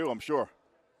want to do, I'm sure.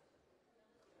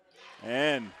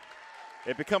 And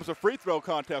it becomes a free throw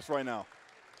contest right now.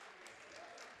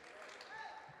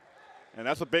 And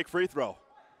that's a big free throw.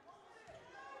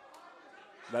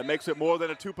 That makes it more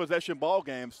than a 2-possession ball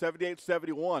game,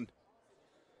 78-71.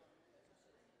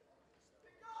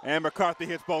 And McCarthy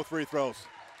hits both free throws.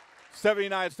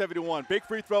 79-71. Big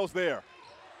free throws there.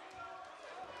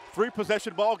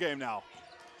 3-possession ball game now.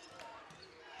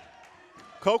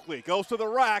 Coakley goes to the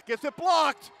rack, gets it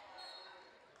blocked.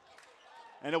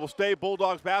 And it will stay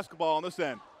Bulldogs basketball on this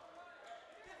end.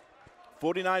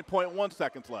 49.1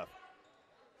 seconds left.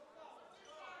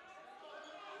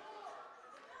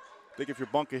 I think if you're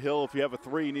Bunker Hill, if you have a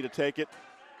 3, you need to take it.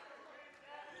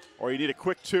 Or you need a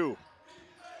quick 2.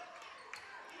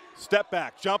 Step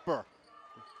back, jumper.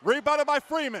 Rebounded by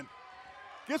Freeman.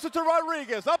 Gets it to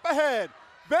Rodriguez, up ahead.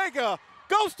 Vega,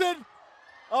 ghosted.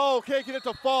 Oh, can't get it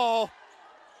to fall.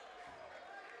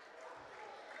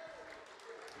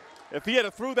 If he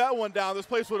had threw that one down, this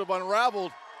place would have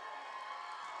unraveled.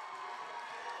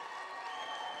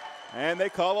 And they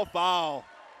call a foul.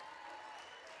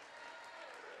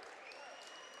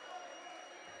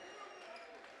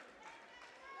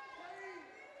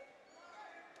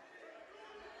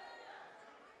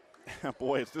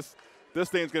 Boy, this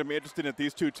thing's going to be interesting if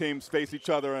these two teams face each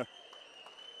other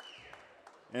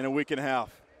in a week and a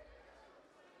half.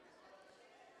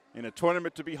 In a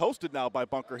tournament to be hosted now by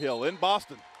Bunker Hill in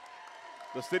Boston,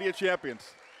 the city of champions.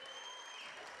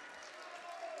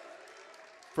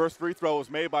 First free throw was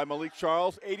made by Malik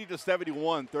Charles,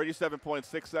 80-71,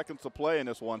 37.6 seconds to play in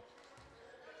this one.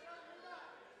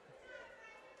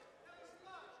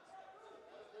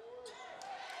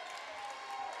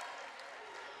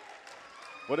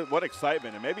 What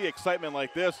excitement, and maybe excitement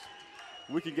like this,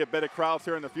 we can get better crowds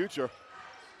here in the future.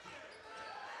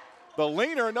 The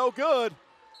leaner, no good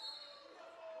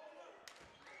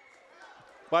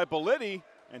by Bellitti,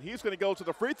 and he's going to go to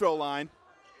the free throw line.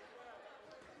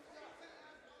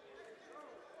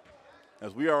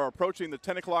 As we are approaching the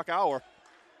 10 o'clock hour.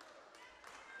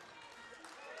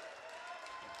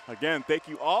 Again, thank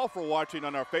you all for watching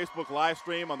on our Facebook live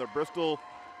stream on the Bristol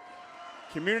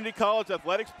Community College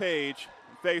Athletics page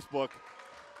on Facebook.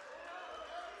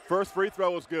 First free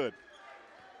throw was good.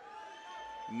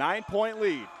 9-point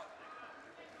lead.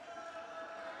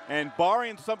 And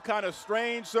barring some kind of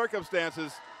strange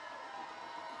circumstances,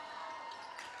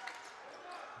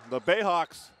 the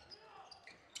Bayhawks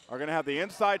are going to have the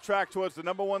inside track towards the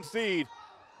 #1 seed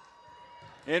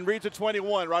in Region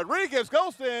 21. Rodriguez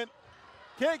goes in,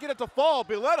 can't get it to fall.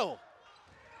 Biletto.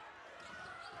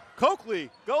 Coakley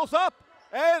goes up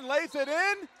and lays it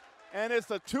in, and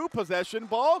it's a 2-possession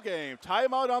ball game.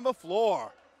 Timeout on the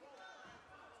floor.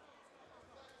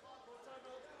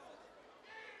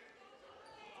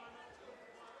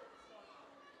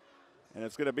 And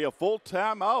it's going to be a full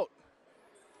timeout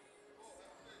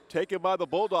taken by the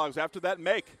Bulldogs after that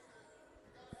make.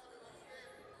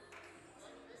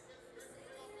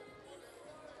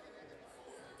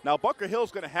 Now Bunker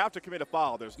Hill's going to have to commit a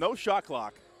foul. There's no shot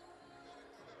clock.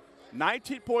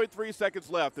 19.3 seconds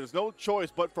left. There's no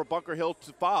choice but for Bunker Hill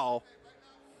to foul.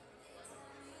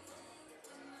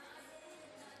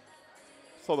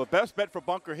 So the best bet for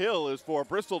Bunker Hill is for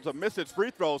Bristol to miss its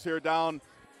free throws here at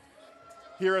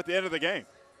the end of the game.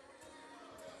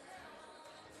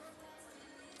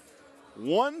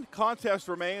 One contest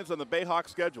remains on the Bayhawks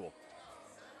schedule,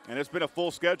 and it's been a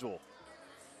full schedule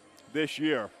this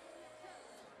year.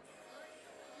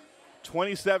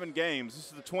 27 games. This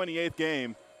is the 28th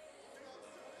game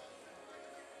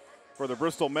for the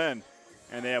Bristol men,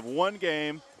 and they have one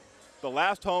game. The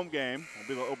last home game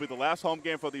will be the last home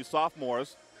game for these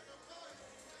sophomores.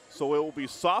 So it will be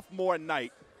sophomore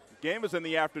night. The game is in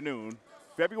the afternoon,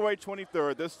 February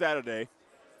 23rd, this Saturday.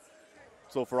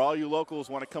 So for all you locals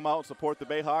who want to come out and support the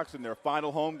Bayhawks in their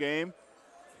final home game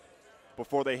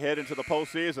before they head into the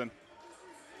postseason.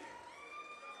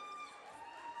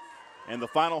 And the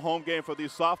final home game for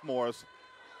these sophomores,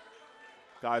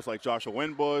 guys like Joshua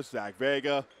Winbush, Zach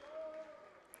Vega,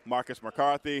 Marcus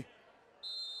McCarthy,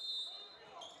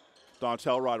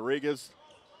 Dontel Rodriguez.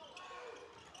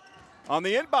 On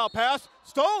the inbound pass,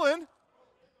 stolen.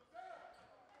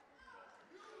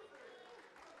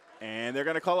 And they're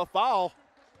going to call a foul.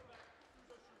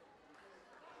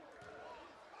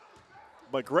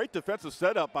 But great defensive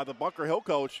setup by the Bunker Hill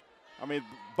coach. I mean,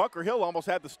 Bunker Hill almost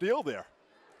had the steal there.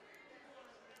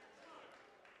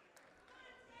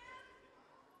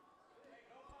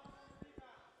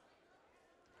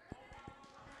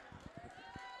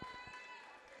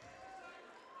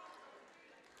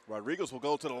 Rodriguez will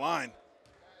go to the line.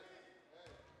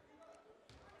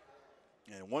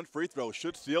 And one free throw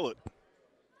should seal it.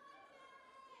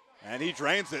 And he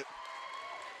drains it,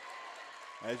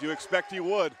 as you expect he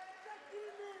would,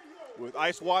 with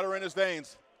ice water in his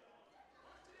veins.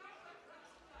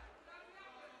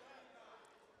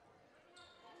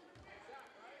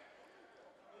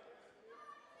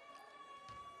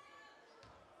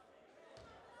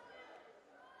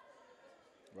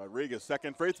 Rodriguez,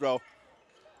 second free throw,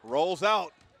 rolls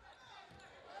out.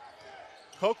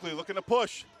 Coakley looking to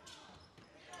push.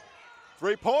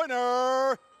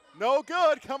 Three-pointer. No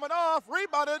good, coming off,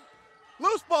 rebounded,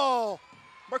 loose ball.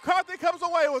 McCarthy comes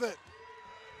away with it.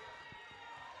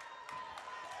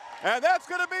 And that's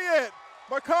gonna be it.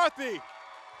 McCarthy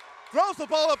throws the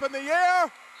ball up in the air,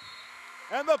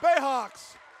 and the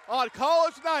Bayhawks on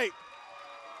college night,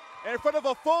 in front of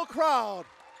a full crowd,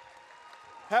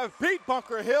 have beat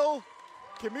Bunker Hill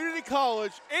Community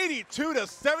College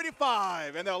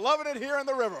 82-75, and they're loving it here in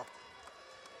the river.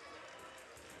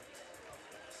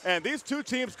 And these two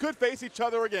teams could face each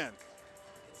other again.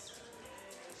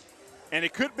 And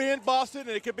it could be in Boston, and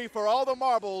it could be for all the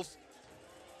marbles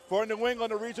for New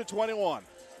England to Region 21.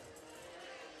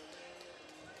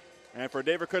 And for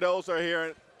David Cardozo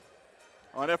here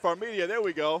on FR Media, there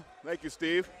we go. Thank you,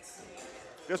 Steve.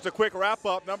 Just a quick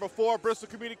wrap-up. Number 4, Bristol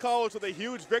Community College with a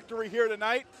huge victory here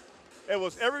tonight. It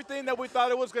was everything that we thought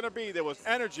it was going to be. There was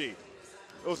energy.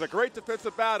 It was a great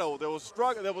defensive battle. There was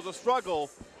a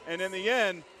struggle, and in the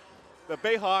end, the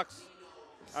Bayhawks,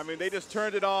 I mean, they just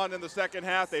turned it on in the second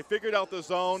half. They figured out the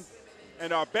zone,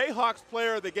 and our Bayhawks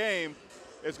player of the game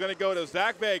is going to go to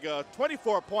Zach Vega,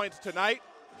 24 points tonight,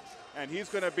 and he's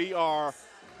going to be our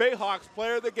Bayhawks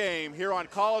player of the game here on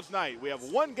college night. We have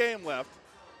one game left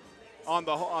on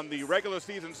the regular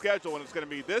season schedule, and it's going to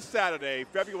be this Saturday,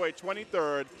 February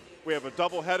 23rd. We have a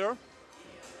doubleheader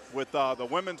with the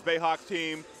women's Bayhawks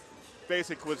team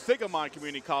facing Quinsigamond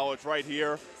Community College right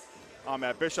here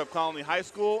at Bishop Connolly High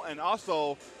School, and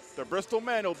also the Bristol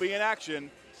men will be in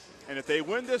action. And if they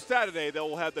win this Saturday, they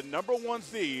will have the number 1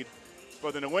 seed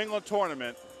for the New England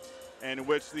tournament, in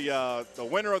which the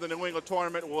winner of the New England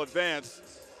tournament will advance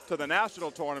to the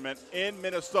national tournament in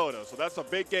Minnesota. So that's a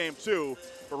big game too.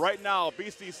 But right now,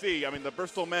 BCC, I mean the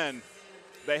Bristol men,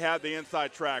 they have the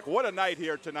inside track. What a night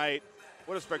here tonight.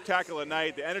 What a spectacular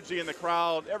night. The energy in the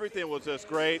crowd, everything was just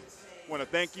great. I want to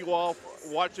thank you all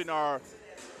for watching our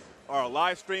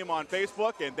live stream on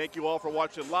Facebook, and thank you all for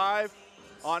watching live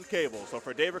on cable. So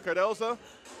for David Cardoza,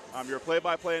 I'm your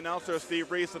play-by-play announcer,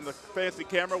 Steve Reese, and the fancy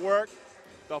camera work.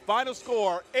 The final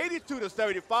score,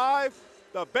 82-75.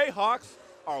 The Bayhawks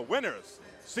are winners.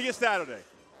 See you Saturday.